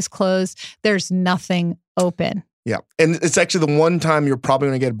Market is closed. There's nothing open. Yeah. And it's actually the one time you're probably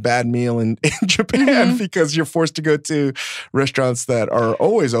going to get a bad meal in Japan, because you're forced to go to restaurants that are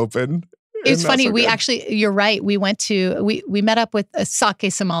always open. It's funny. You're right. We met up with a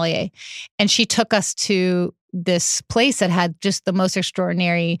sake sommelier, and she took us to this place that had just the most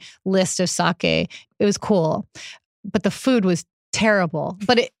extraordinary list of sake. It was cool, but the food was terrible.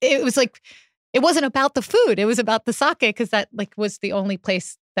 But it was like, it wasn't about the food. It was about the sake, because that like was the only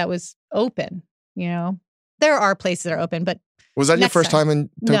place that was open. You know, there are places that are open, but was that your first time in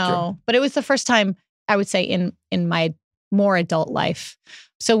Tokyo? No, but it was the first time, I would say, in my more adult life.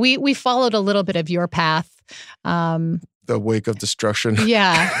 So we followed a little bit of your path. The wake of destruction.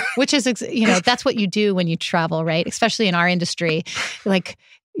 Yeah, which is, that's what you do when you travel, right? Especially in our industry. Like,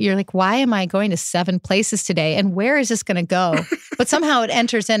 you're like, why am I going to 7 places today? And where is this going to go? But somehow it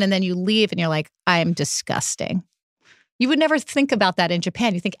enters in, and then you leave and you're like, I'm disgusting. You would never think about that in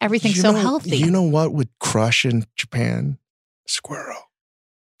Japan. You think everything's so healthy. You know what would crush in Japan?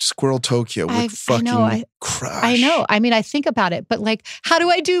 Squirrel Tokyo would fucking crush. I know. I mean, I think about it, but like, how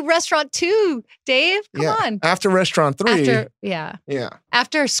do I do restaurant 2, Dave? Come on. After restaurant 3.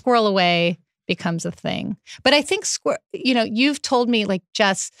 After Squirrel Away becomes a thing. But I think, you've told me, like,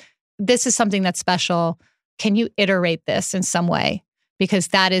 Jess, this is something that's special. Can you iterate this in some way? Because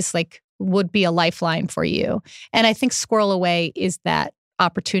that is like, would be a lifeline for you. And I think Squirrel Away is that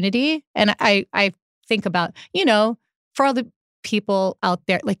opportunity. And I think about, for all the people out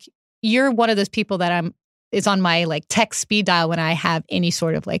there, like, you're one of those people that is on my like tech speed dial when I have any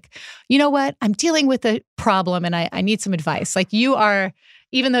sort of like, you know what, I'm dealing with a problem and I need some advice. Like, you are,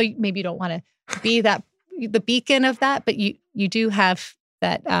 even though maybe you don't want to be the beacon of that, but you do have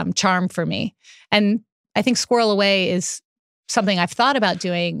that charm for me. And I think Squirrel Away is something I've thought about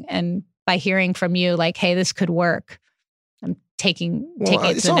doing. And by hearing from you, like, hey, this could work, I'm taking it to the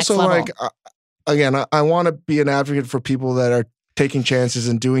next level. It's also like, again, I want to be an advocate for people that are taking chances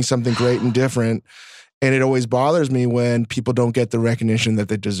and doing something great and different. And it always bothers me when people don't get the recognition that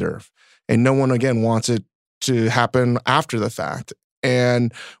they deserve. And no one, again, wants it to happen after the fact.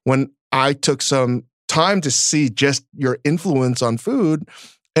 And when I took some time to see just your influence on food,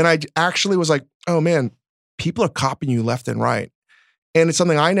 and I actually was like, oh man, people are copying you left and right. And it's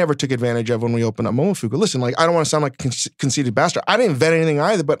something I never took advantage of when we opened up Momofuku. Listen, like, I don't want to sound like a conceited bastard. I didn't invent anything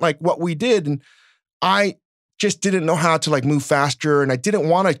either, but like what we did, and I just didn't know how to like move faster, and I didn't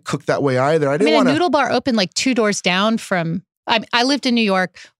want to cook that way either. I didn't want to. A noodle bar opened like 2 doors down from, I lived in New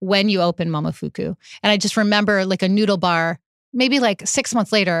York when you opened Momofuku. And I just remember like a noodle bar, maybe like 6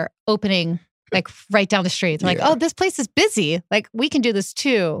 months later, opening like right down the street. They're like, oh, this place is busy. Like, we can do this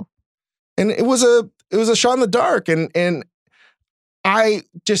too. And it was a shot in the dark. And I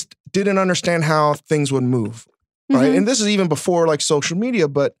just didn't understand how things would move, right? Mm-hmm. And this is even before like social media,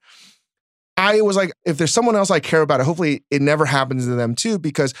 but I was like, if there's someone else I care about, hopefully it never happens to them too,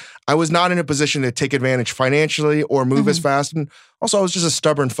 because I was not in a position to take advantage financially or move as fast. And also, I was just a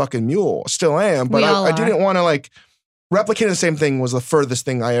stubborn fucking mule. Still am, but I didn't want to like replicate the same thing. Was the furthest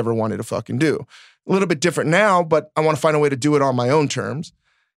thing I ever wanted to fucking do. A little bit different now, but I want to find a way to do it on my own terms.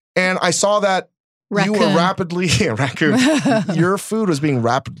 And I saw that you were rapidly, your food was being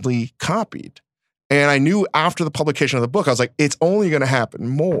rapidly copied. And I knew after the publication of the book, I was like, it's only going to happen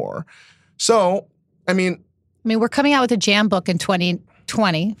more. So, I mean, we're coming out with a jam book in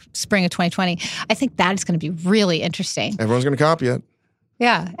 2020, spring of 2020. I think that is going to be really interesting. Everyone's going to copy it.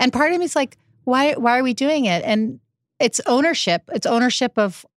 Yeah. And part of me is like, why are we doing it? And it's ownership. It's ownership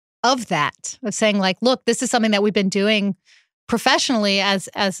of of that, of saying like, look, this is something that we've been doing professionally as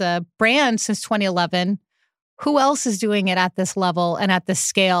a brand since 2011. Who else is doing it at this level and at this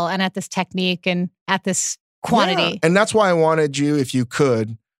scale and at this technique and at this quantity? Yeah. And that's why I wanted you, if you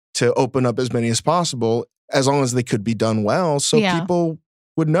could, to open up as many as possible, as long as they could be done well, so people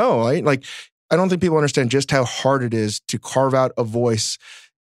would know, right? Like, I don't think people understand just how hard it is to carve out a voice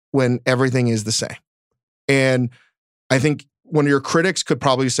when everything is the same. And I think one of your critics could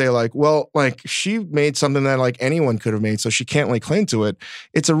probably say like, well, like she made something that like anyone could have made, so she can't lay claim to it.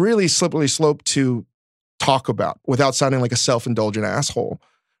 It's a really slippery slope to talk about without sounding like a self-indulgent asshole,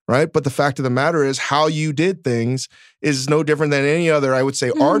 right? But the fact of the matter is how you did things is no different than any other, I would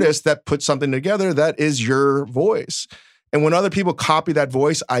say, artist that put something together that is your voice. And when other people copy that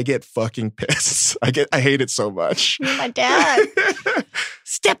voice, I get fucking pissed. I hate it so much. You're my dad.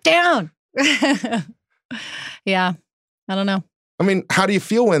 Step down. Yeah. I don't know. I mean, how do you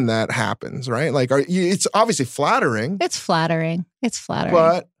feel when that happens, right? Like, it's obviously flattering. It's flattering.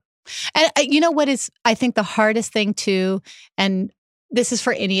 But and you know what is, I think, the hardest thing too, and this is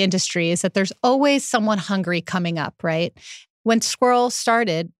for any industry, is that there's always someone hungry coming up, right? When Squirrel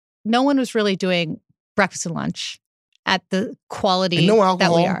started, no one was really doing breakfast and lunch at the quality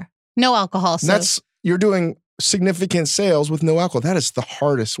that we are. No alcohol. So you're doing significant sales with no alcohol. That is the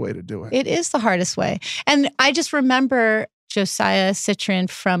hardest way to do it. It is the hardest way. And I just remember Josiah Citron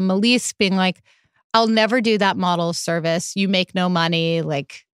from Melise being like, I'll never do that model of service. You make no money.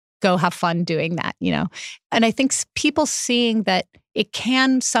 Like, go have fun doing that, you know? And I think people seeing that it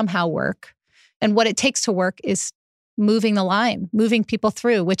can somehow work, and what it takes to work is moving the line, moving people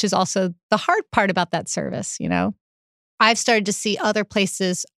through, which is also the hard part about that service, you know? I've started to see other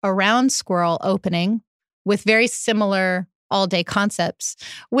places around Squirrel opening with very similar all-day concepts,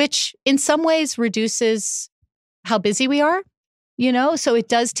 which in some ways reduces how busy we are, you know? So it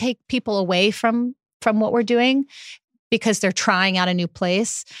does take people away from what we're doing, because they're trying out a new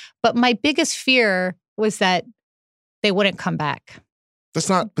place. But my biggest fear was that they wouldn't come back. That's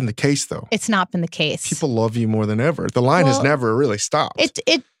not been the case, though. It's not been the case. People love you more than ever. The line has never really stopped.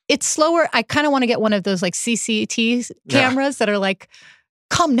 It's slower. I kind of want to get one of those like CCT cameras that are like,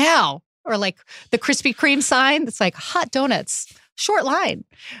 come now. Or like the Krispy Kreme sign that's like hot donuts, short line.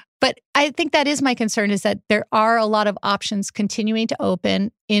 But I think that is my concern, is that there are a lot of options continuing to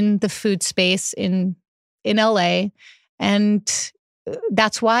open in the food space in LA. And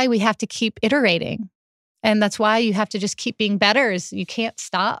that's why we have to keep iterating. And that's why you have to just keep being better. You can't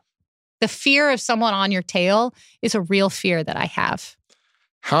stop. The fear of someone on your tail is a real fear that I have.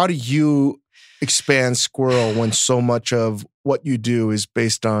 How do you expand Squirrel when so much of what you do is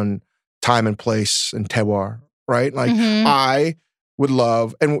based on time and place and terroir, right? Like I would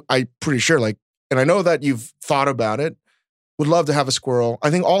love, and I'm pretty sure like, and I know that you've thought about it, would love to have a Squirrel. I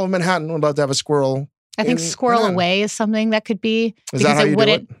think all of Manhattan would love to have a Squirrel. I think Squirrel Away is something that could be. Is that how you do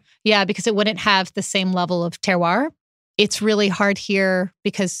it? Yeah, because it wouldn't have the same level of terroir. It's really hard here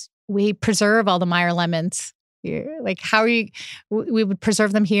because we preserve all the Meyer lemons. Like, how are you? We would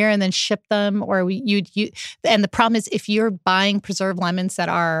preserve them here and then ship them, or and the problem is, if you're buying preserved lemons that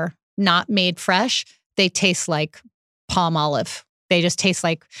are not made fresh, they taste like palm olive. They just taste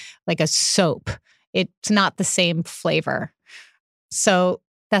like a soap. It's not the same flavor. So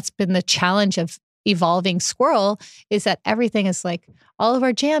that's been the challenge of evolving Squirrel, is that everything is like, all of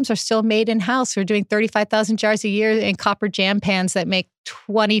our jams are still made in-house. We're doing 35,000 jars a year in copper jam pans that make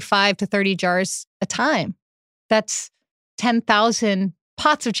 25 to 30 jars a time. That's 10,000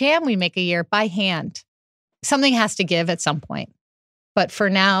 pots of jam we make a year by hand. Something has to give at some point. But for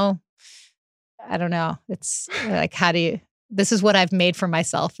now, I don't know. It's like, this is what I've made for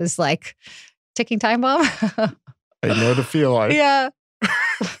myself, is like ticking time bomb. I know the feel like. Yeah.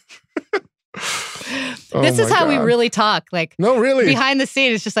 This is how we really talk. Like, no, really. Behind the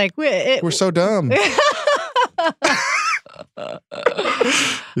scene, it's just like, we're so dumb.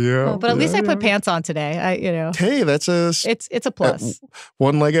 Yeah. But at least I put pants on today. Hey, that's it's a plus.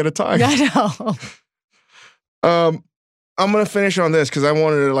 One leg at a time. I know. I'm going to finish on this because I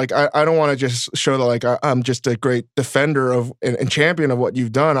wanted to, like, I don't want to just show that, like, I'm just a great defender of and champion of what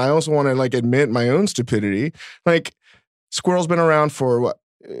you've done. I also want to, like, admit my own stupidity. Like, Squirrel's been around for, what,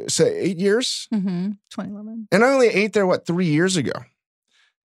 say 8 years? 2011. And I only ate there, 3 years ago.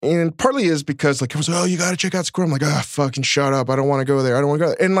 And partly is because, like, it was, oh, you got to check out Squirrel. I'm like, fucking shut up. I don't want to go there. I don't want to go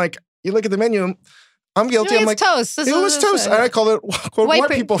there. And, like, you look at the menu, I'm guilty. I'm like, toast. It was toast. And I call it, quote, white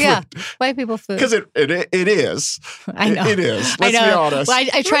people food. Yeah, white people food. Because it is. I know. It is. Let's be honest. Well,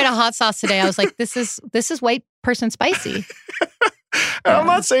 I tried a hot sauce today. I was like, this is white person spicy. And I'm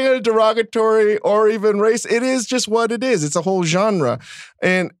not saying it derogatory or even race. It is just what it is. It's a whole genre.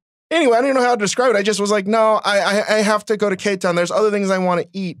 And Anyway, I didn't know how to describe it. I just was like, no, I have to go to K-Town. There's other things I want to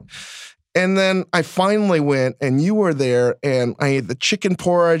eat. And then I finally went, and you were there, and I ate the chicken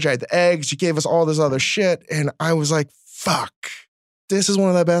porridge, I had the eggs, you gave us all this other shit, and I was like, fuck, this is one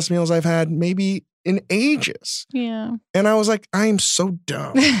of the best meals I've had maybe in ages. Yeah. And I was like, I am so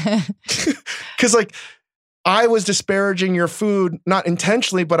dumb. Because like, I was disparaging your food, not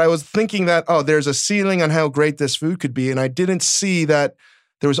intentionally, but I was thinking that, oh, there's a ceiling on how great this food could be. And I didn't see that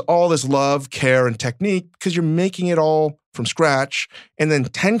there was all this love, care, and technique because you're making it all from scratch. And then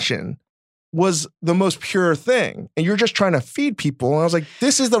tension was the most pure thing. And you're just trying to feed people. And I was like,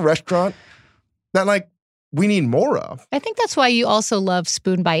 this is the restaurant that like we need more of. I think that's why you also love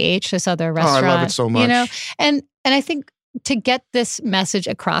Spoon by H, this other restaurant. Oh, I love it so much. You know, and I think to get this message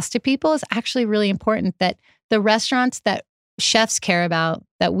across to people is actually really important that the restaurants that chefs care about,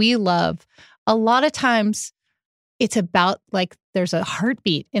 that we love, a lot of times it's about like there's a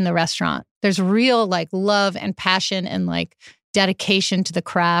heartbeat in the restaurant. There's real like love and passion and like dedication to the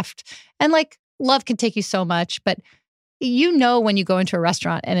craft. And like love can take you so much, but you know when you go into a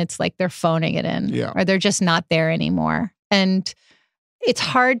restaurant and it's like they're phoning it in or they're just not there anymore. And it's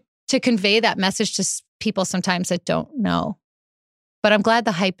hard to convey that message to people sometimes that don't know. But I'm glad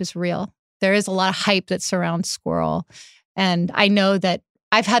the hype is real. There is a lot of hype that surrounds Squirrel. And I know that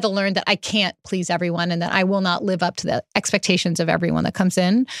I've had to learn that I can't please everyone and that I will not live up to the expectations of everyone that comes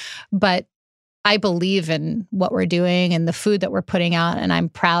in. But I believe in what we're doing and the food that we're putting out. And I'm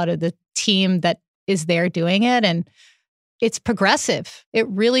proud of the team that is there doing it. And it's progressive. It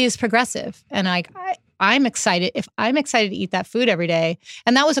really is progressive. And I'm excited. If I'm excited to eat that food every day.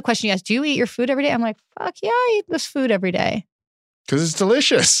 And that was a question you asked, do you eat your food every day? I'm like, fuck yeah, I eat this food every day. Because it's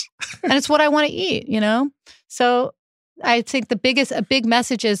delicious. And it's what I want to eat, you know? So I think a big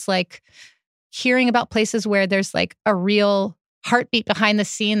message is like hearing about places where there's like a real heartbeat behind the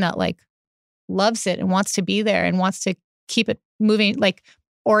scene that like loves it and wants to be there and wants to keep it moving. Like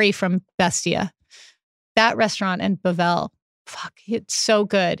Ori from Bestia, that restaurant and Bavel, fuck, it's so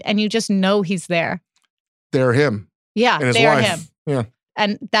good. And you just know he's there. They're him. Yeah, and his they wife. are him. Yeah.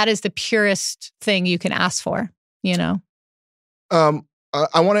 And that is the purest thing you can ask for, you know?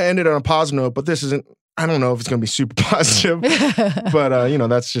 I want to end it on a positive note, but this isn't, I don't know if it's going to be super positive, but you know,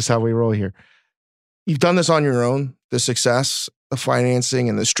 that's just how we roll here. You've done this on your own, the success, the financing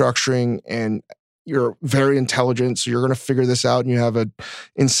and the structuring, and you're very intelligent. So you're going to figure this out and you have an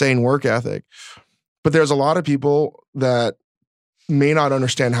insane work ethic. But there's a lot of people that may not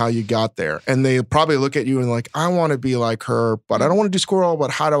understand how you got there. And they probably look at you and like, I want to be like her, but I don't want to do Squirrel,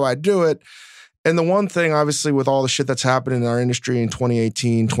 but how do I do it? And the one thing, obviously, with all the shit that's happened in our industry in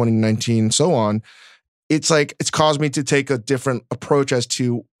 2018, 2019, and so on, it's like, it's caused me to take a different approach as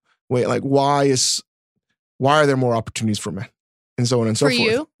to, wait, like, why are there more opportunities for men? And so on and so forth. For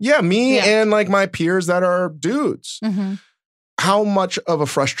you? Yeah, me and like my peers that are dudes. Mm-hmm. How much of a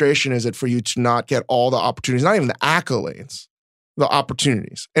frustration is it for you to not get all the opportunities, not even the accolades, the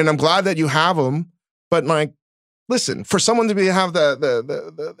opportunities? And I'm glad that you have them, but like, listen, for someone to have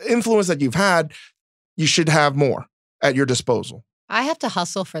the influence that you've had, you should have more at your disposal. I have to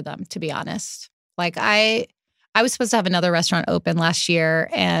hustle for them, to be honest. Like I was supposed to have another restaurant open last year,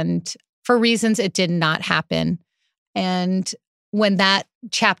 and for reasons it did not happen. And when that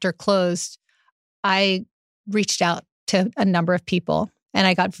chapter closed, I reached out to a number of people, and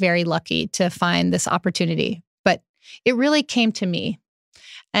I got very lucky to find this opportunity. But it really came to me.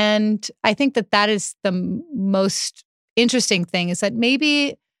 And I think that is the most interesting thing, is that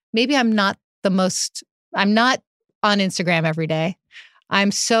maybe I'm not on Instagram every day.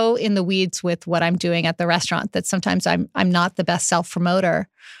 I'm so in the weeds with what I'm doing at the restaurant that sometimes I'm not the best self-promoter.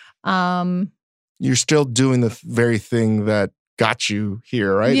 You're still doing the very thing that got you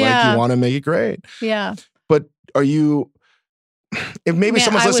here, right? Yeah. Like you want to make it great. Yeah. But are you, if maybe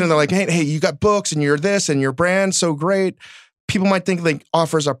someone's listening, they're like, hey, you got books and you're this and your brand's so great. People might think like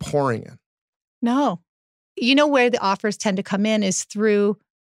offers are pouring in. No. You know where the offers tend to come in is through,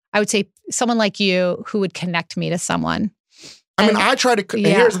 I would say, someone like you who would connect me to someone. I mean, I try to, and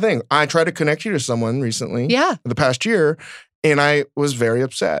here's the thing. I tried to connect you to someone recently, in the past year, and I was very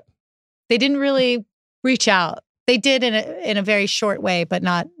upset. They didn't really reach out. They did in a very short way, but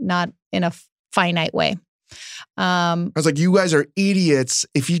not in a finite way. I was like, you guys are idiots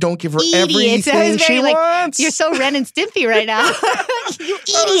if you don't give her everything she wants. You're so Ren and Stimpy right now. You idiot.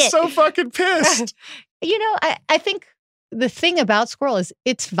 I was so fucking pissed. You know, I think the thing about Squirrel is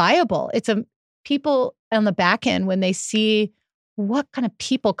it's viable. It's people on the back end, when they see what kind of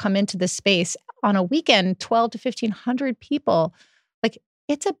people come into the space on a weekend, 12 to 1,500 people, like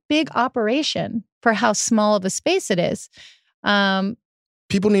it's a big operation for how small of a space it is.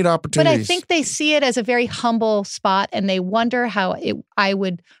 People need opportunities. But I think they see it as a very humble spot and they wonder how I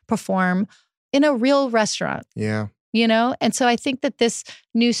would perform in a real restaurant. Yeah. You know? And so I think that this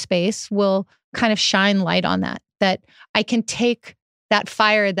new space will kind of shine light on that I can take that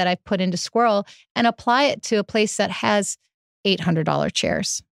fire that I've put into Squirrel and apply it to a place that has $800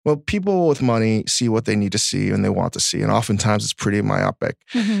 chairs. Well, people with money see what they need to see and they want to see. And oftentimes it's pretty myopic.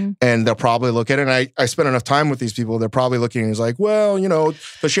 Mm-hmm. And they'll probably look at it. And I spend enough time with these people. They're probably looking and it's like, well,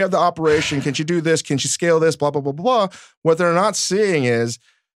 does she have the operation? Can she do this? Can she scale this? Blah, blah, blah, blah, blah. What they're not seeing is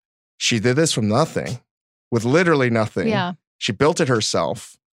she did this from nothing, with literally nothing. Yeah. She built it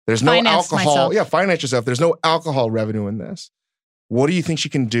herself. There's no Finance alcohol. myself. Yeah, finance yourself. There's no alcohol revenue in this. What do you think she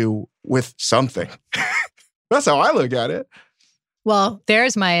can do with something? That's how I look at it. Well,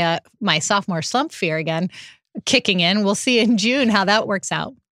 there's my sophomore slump fear again kicking in. We'll see in June how that works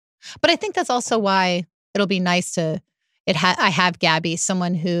out. But I think that's also why it'll be nice I have Gabby,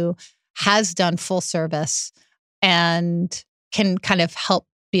 someone who has done full service and can kind of help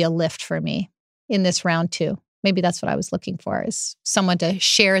be a lift for me in this round too. Maybe that's what I was looking for, is someone to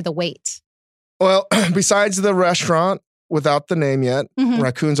share the weight. Well, besides the restaurant, without the name yet, Mm-hmm.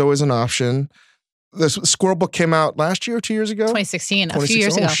 Raccoon's always an option. The Squirrel book came out last year or 2 years ago? 2016, a few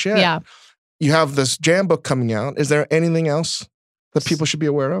years ago. Shit. Yeah. You have this jam book coming out. Is there anything else that people should be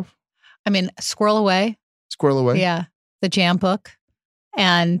aware of? I mean, Squirrel Away. Squirrel Away? Yeah. The jam book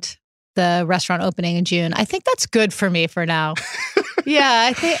and the restaurant opening in June. I think that's good for me for now. Yeah,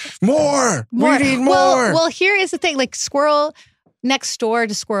 I think More. We need more. Well, here is the thing. Like Squirrel, next door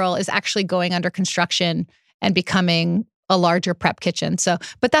to Squirrel is actually going under construction and becoming a larger prep kitchen. So,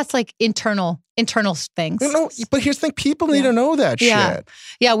 but that's like internal things. No, but here's the thing. People need to know that shit.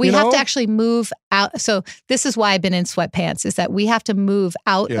 Yeah, we have to actually move out. So this is why I've been in sweatpants, is that we have to move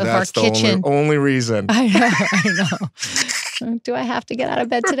out of our kitchen. Only reason. I know. Do I have to get out of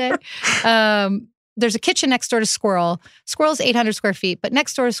bed today? There's a kitchen next door to Squirrel. Squirrel's 800 square feet, but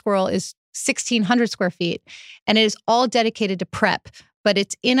next door to Squirrel is 1,600 square feet. And it is all dedicated to prep, but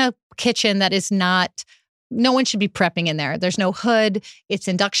it's in a kitchen that is not, no one should be prepping in there. There's no hood. It's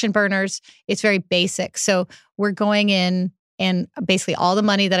induction burners. It's very basic. So we're going in, and basically all the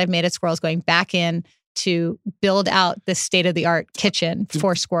money that I've made at Squirrel is going back in to build out this state-of-the-art kitchen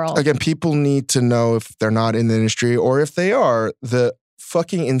for Squirrel. Again, people need to know, if they're not in the industry or if they are, the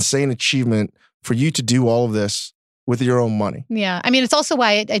fucking insane achievement for you to do all of this with your own money. Yeah. I mean, it's also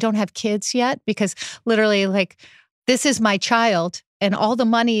why I don't have kids yet, because literally, like, this is my child and all the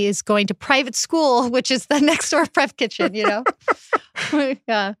money is going to private school, which is the next door prep kitchen, Yeah.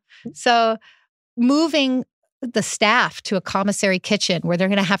 So moving the staff to a commissary kitchen where they're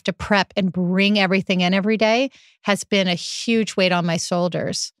going to have to prep and bring everything in every day has been a huge weight on my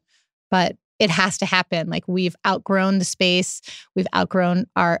shoulders. But it has to happen. Like, we've outgrown the space. We've outgrown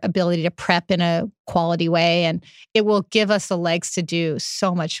our ability to prep in a quality way. And it will give us the legs to do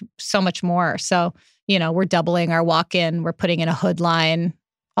so much more. So, we're doubling our walk-in. We're putting in a hood line,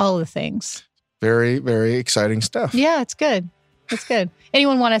 all of the things. Very, very exciting stuff. Yeah, it's good. It's good.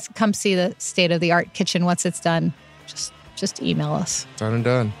 Anyone want us to come see the state-of-the-art kitchen once it's done, just email us. Done and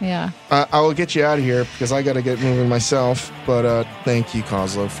done. Yeah. I will get you out of here because I got to get moving myself. But thank you,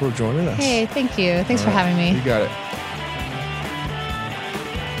 Koslow, for joining us. Hey, thank you. Thanks for having me. You got it.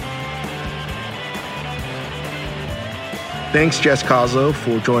 Thanks, Jess Koslow,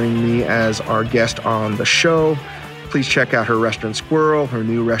 for joining me as our guest on the show. Please check out her restaurant Squirrel, her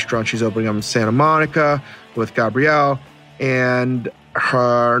new restaurant she's opening up in Santa Monica with Gabrielle, and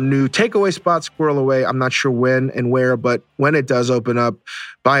her new takeaway spot, Squirrel Away. I'm not sure when and where, but when it does open up,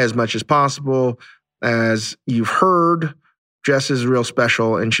 buy as much as possible. As you've heard, Jess is real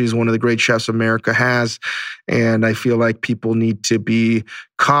special, and she's one of the great chefs America has. And I feel like people need to be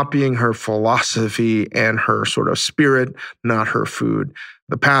copying her philosophy and her sort of spirit, not her food.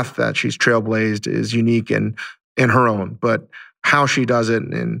 The path that she's trailblazed is unique and in her own, but how she does it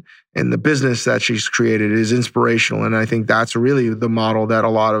and the business that she's created is inspirational. And I think that's really the model that a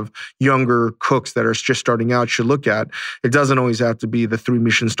lot of younger cooks that are just starting out should look at. It doesn't always have to be the 3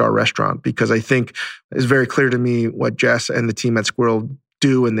 Michelin star restaurant, because I think it's very clear to me what Jess and the team at Squirrel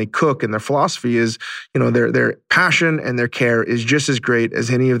do and they cook, and their philosophy is, their passion and their care is just as great as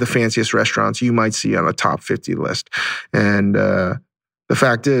any of the fanciest restaurants you might see on a top 50 list. And the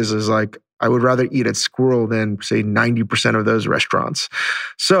fact is like, I would rather eat at Squirrel than, say, 90% of those restaurants.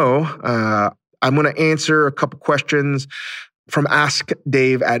 So I'm going to answer a couple questions from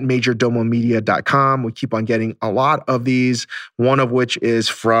askdave@majordomomedia.com. We keep on getting a lot of these, one of which is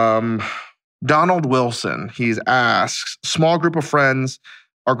from Donald Wilson. He's asked, small group of friends,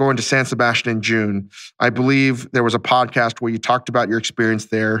 are going to San Sebastian in June. I believe there was a podcast where you talked about your experience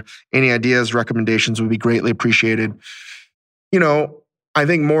there. Any ideas, recommendations would be greatly appreciated. You know, I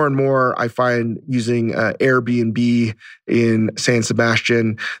think more and more I find using Airbnb in San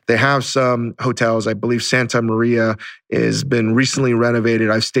Sebastian. They have some hotels. I believe Santa Maria has been recently renovated.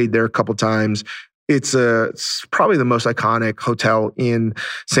 I've stayed there a couple times. It's probably the most iconic hotel in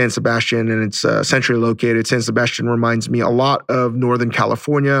San Sebastian, and it's centrally located. San Sebastian reminds me a lot of Northern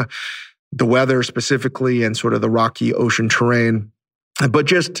California, the weather specifically, and sort of the rocky ocean terrain. But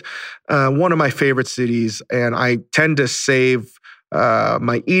just one of my favorite cities, and I tend to save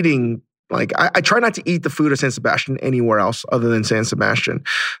my eating. Like I try not to eat the food of San Sebastian anywhere else other than San Sebastian,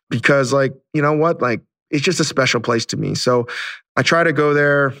 because like, you know what, like it's just a special place to me. So I try to go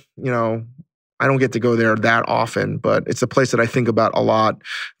there. You know, I don't get to go there that often, but it's a place that I think about a lot.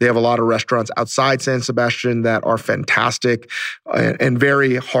 They have a lot of restaurants outside San Sebastian that are fantastic and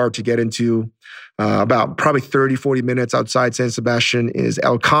very hard to get into. About probably 30, 40 minutes outside San Sebastian is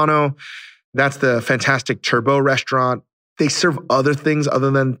El Cano. That's the fantastic turbot restaurant. They serve other things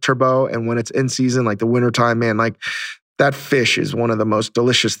other than turbot. And when it's in season, like the wintertime, man, like that fish is one of the most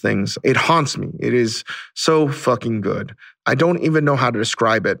delicious things. It haunts me. It is so fucking good. I don't even know how to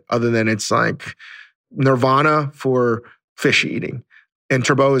describe it other than it's like nirvana for fish eating. And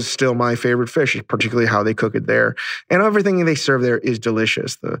turbot is still my favorite fish, particularly how they cook it there. And everything they serve there is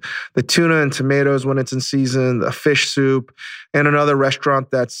delicious. The tuna and tomatoes when it's in season, the fish soup, and another restaurant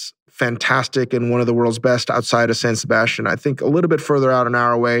that's fantastic and one of the world's best outside of San Sebastian, I think a little bit further out an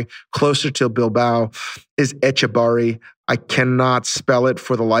hour away, closer to Bilbao, is Etxebarri. I cannot spell it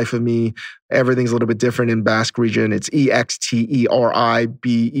for the life of me. Everything's a little bit different in Basque region. It's Exteriberr,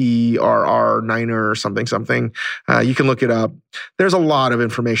 Niner or something. You can look it up. There's a lot of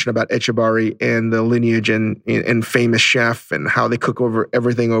information about Etxebarri and the lineage and famous chef and how they cook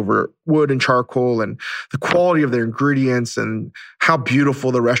everything over wood and charcoal and the quality of their ingredients and how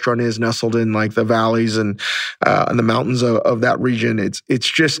beautiful the restaurant is nestled in like the valleys and the mountains of that region. It's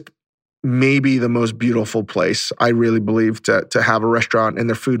just maybe the most beautiful place, I really believe, to have a restaurant, and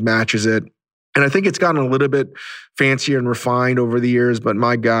their food matches it. And I think it's gotten a little bit fancier and refined over the years, but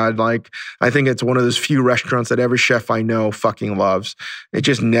my God, like, I think it's one of those few restaurants that every chef I know fucking loves. It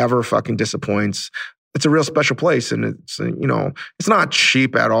just never fucking disappoints. It's a real special place, and it's, you know, it's not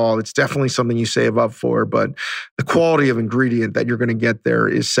cheap at all. It's definitely something you save up for, but the quality of ingredient that you're going to get there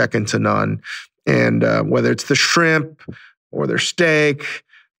is second to none. And whether it's the shrimp or their steak,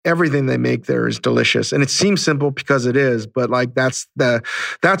 everything they make there is delicious. And it seems simple because it is, but like that's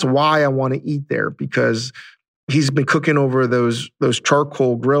why I want to eat there, because he's been cooking over those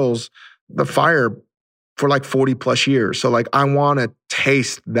charcoal grills, the fire, for like 40 plus years. So like I want to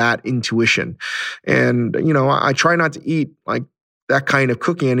taste that intuition. And you know, I try not to eat like that kind of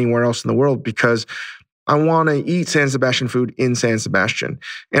cooking anywhere else in the world because I want to eat San Sebastian food in San Sebastian.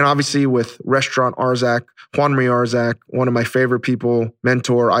 And obviously with restaurant Arzak, Juan Marie Arzak, one of my favorite people,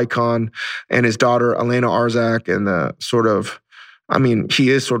 mentor, icon, and his daughter, Elena Arzak, and he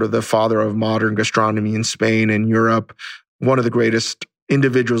is sort of the father of modern gastronomy in Spain and Europe, one of the greatest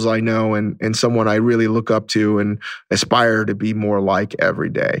individuals I know and someone I really look up to and aspire to be more like every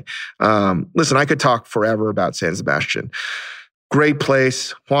day. Listen, I could talk forever about San Sebastian. Great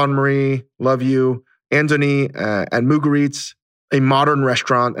place. Juan Marie, love you. Anthony at Mugaritz, a modern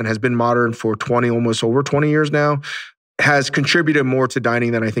restaurant and has been modern for almost over 20 years now, has contributed more to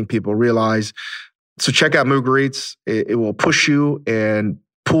dining than I think people realize. So check out Mugaritz. It will push you and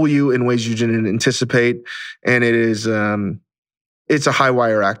pull you in ways you didn't anticipate. And it is, it's a high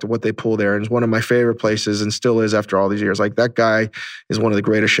wire act of what they pull there. And it's one of my favorite places and still is after all these years. Like that guy is one of the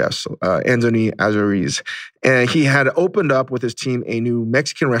greatest chefs, Anthony Azariz. And he had opened up with his team a new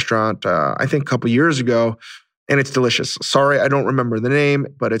Mexican restaurant, I think a couple years ago. And it's delicious. Sorry, I don't remember the name,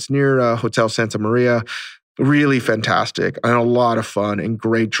 but it's near Hotel Santa Maria. Really fantastic and a lot of fun and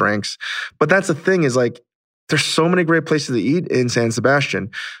great drinks. But that's the thing is like, there's so many great places to eat in San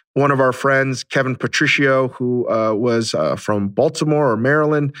Sebastian. One of our friends, Kevin Patricio, who was from Baltimore or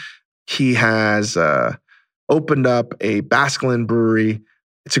Maryland, he has opened up a Basque brewery.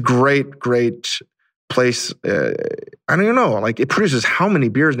 It's a great place. I don't even know, like it produces how many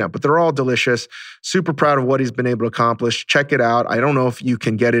beers now, but they're all delicious. Super proud of what he's been able to accomplish. Check it out. I don't know if you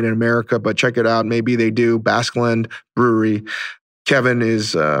can get it in America, but check it out. Maybe they do. Basque Brewery. Kevin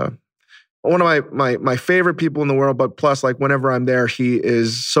is one of my favorite people in the world, but plus like whenever I'm there, he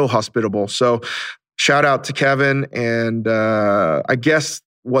is so hospitable. So shout out to Kevin. And I guess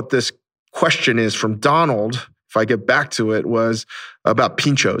what this question is from Donald, if I get back to it, was about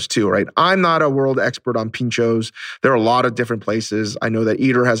pinchos too, right? I'm not a world expert on pinchos. There are a lot of different places. I know that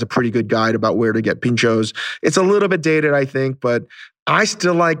Eater has a pretty good guide about where to get pinchos. It's a little bit dated, I think, but I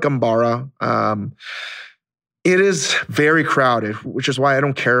still like Gambara. It is very crowded, which is why I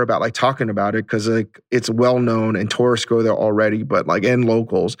don't care about like talking about it, because like it's well known and tourists go there already, but like in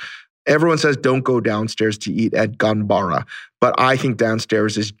locals, everyone says don't go downstairs to eat at Gambara. But I think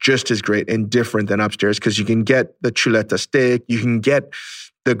downstairs is just as great and different than upstairs, because you can get the chuleta steak, you can get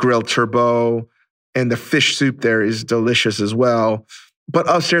the grilled turbot, and the fish soup there is delicious as well. But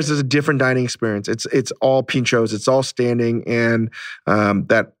upstairs is a different dining experience. It's all pinchos, it's all standing, and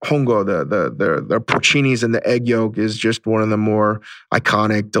that hongo, the porcinis and the egg yolk is just one of the more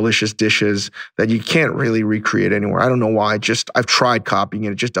iconic, delicious dishes that you can't really recreate anywhere. I don't know why. I've tried copying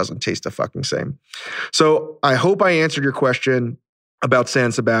it. It just doesn't taste the fucking same. So I hope I answered your question about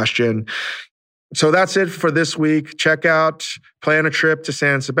San Sebastian. So that's it for this week. Plan a trip to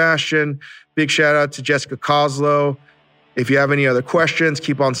San Sebastian. Big shout out to Jessica Koslow. If you have any other questions,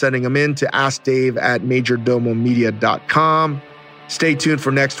 keep on sending them in to askdave@majordomomedia.com. Stay tuned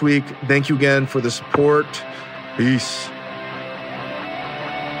for next week. Thank you again for the support. Peace.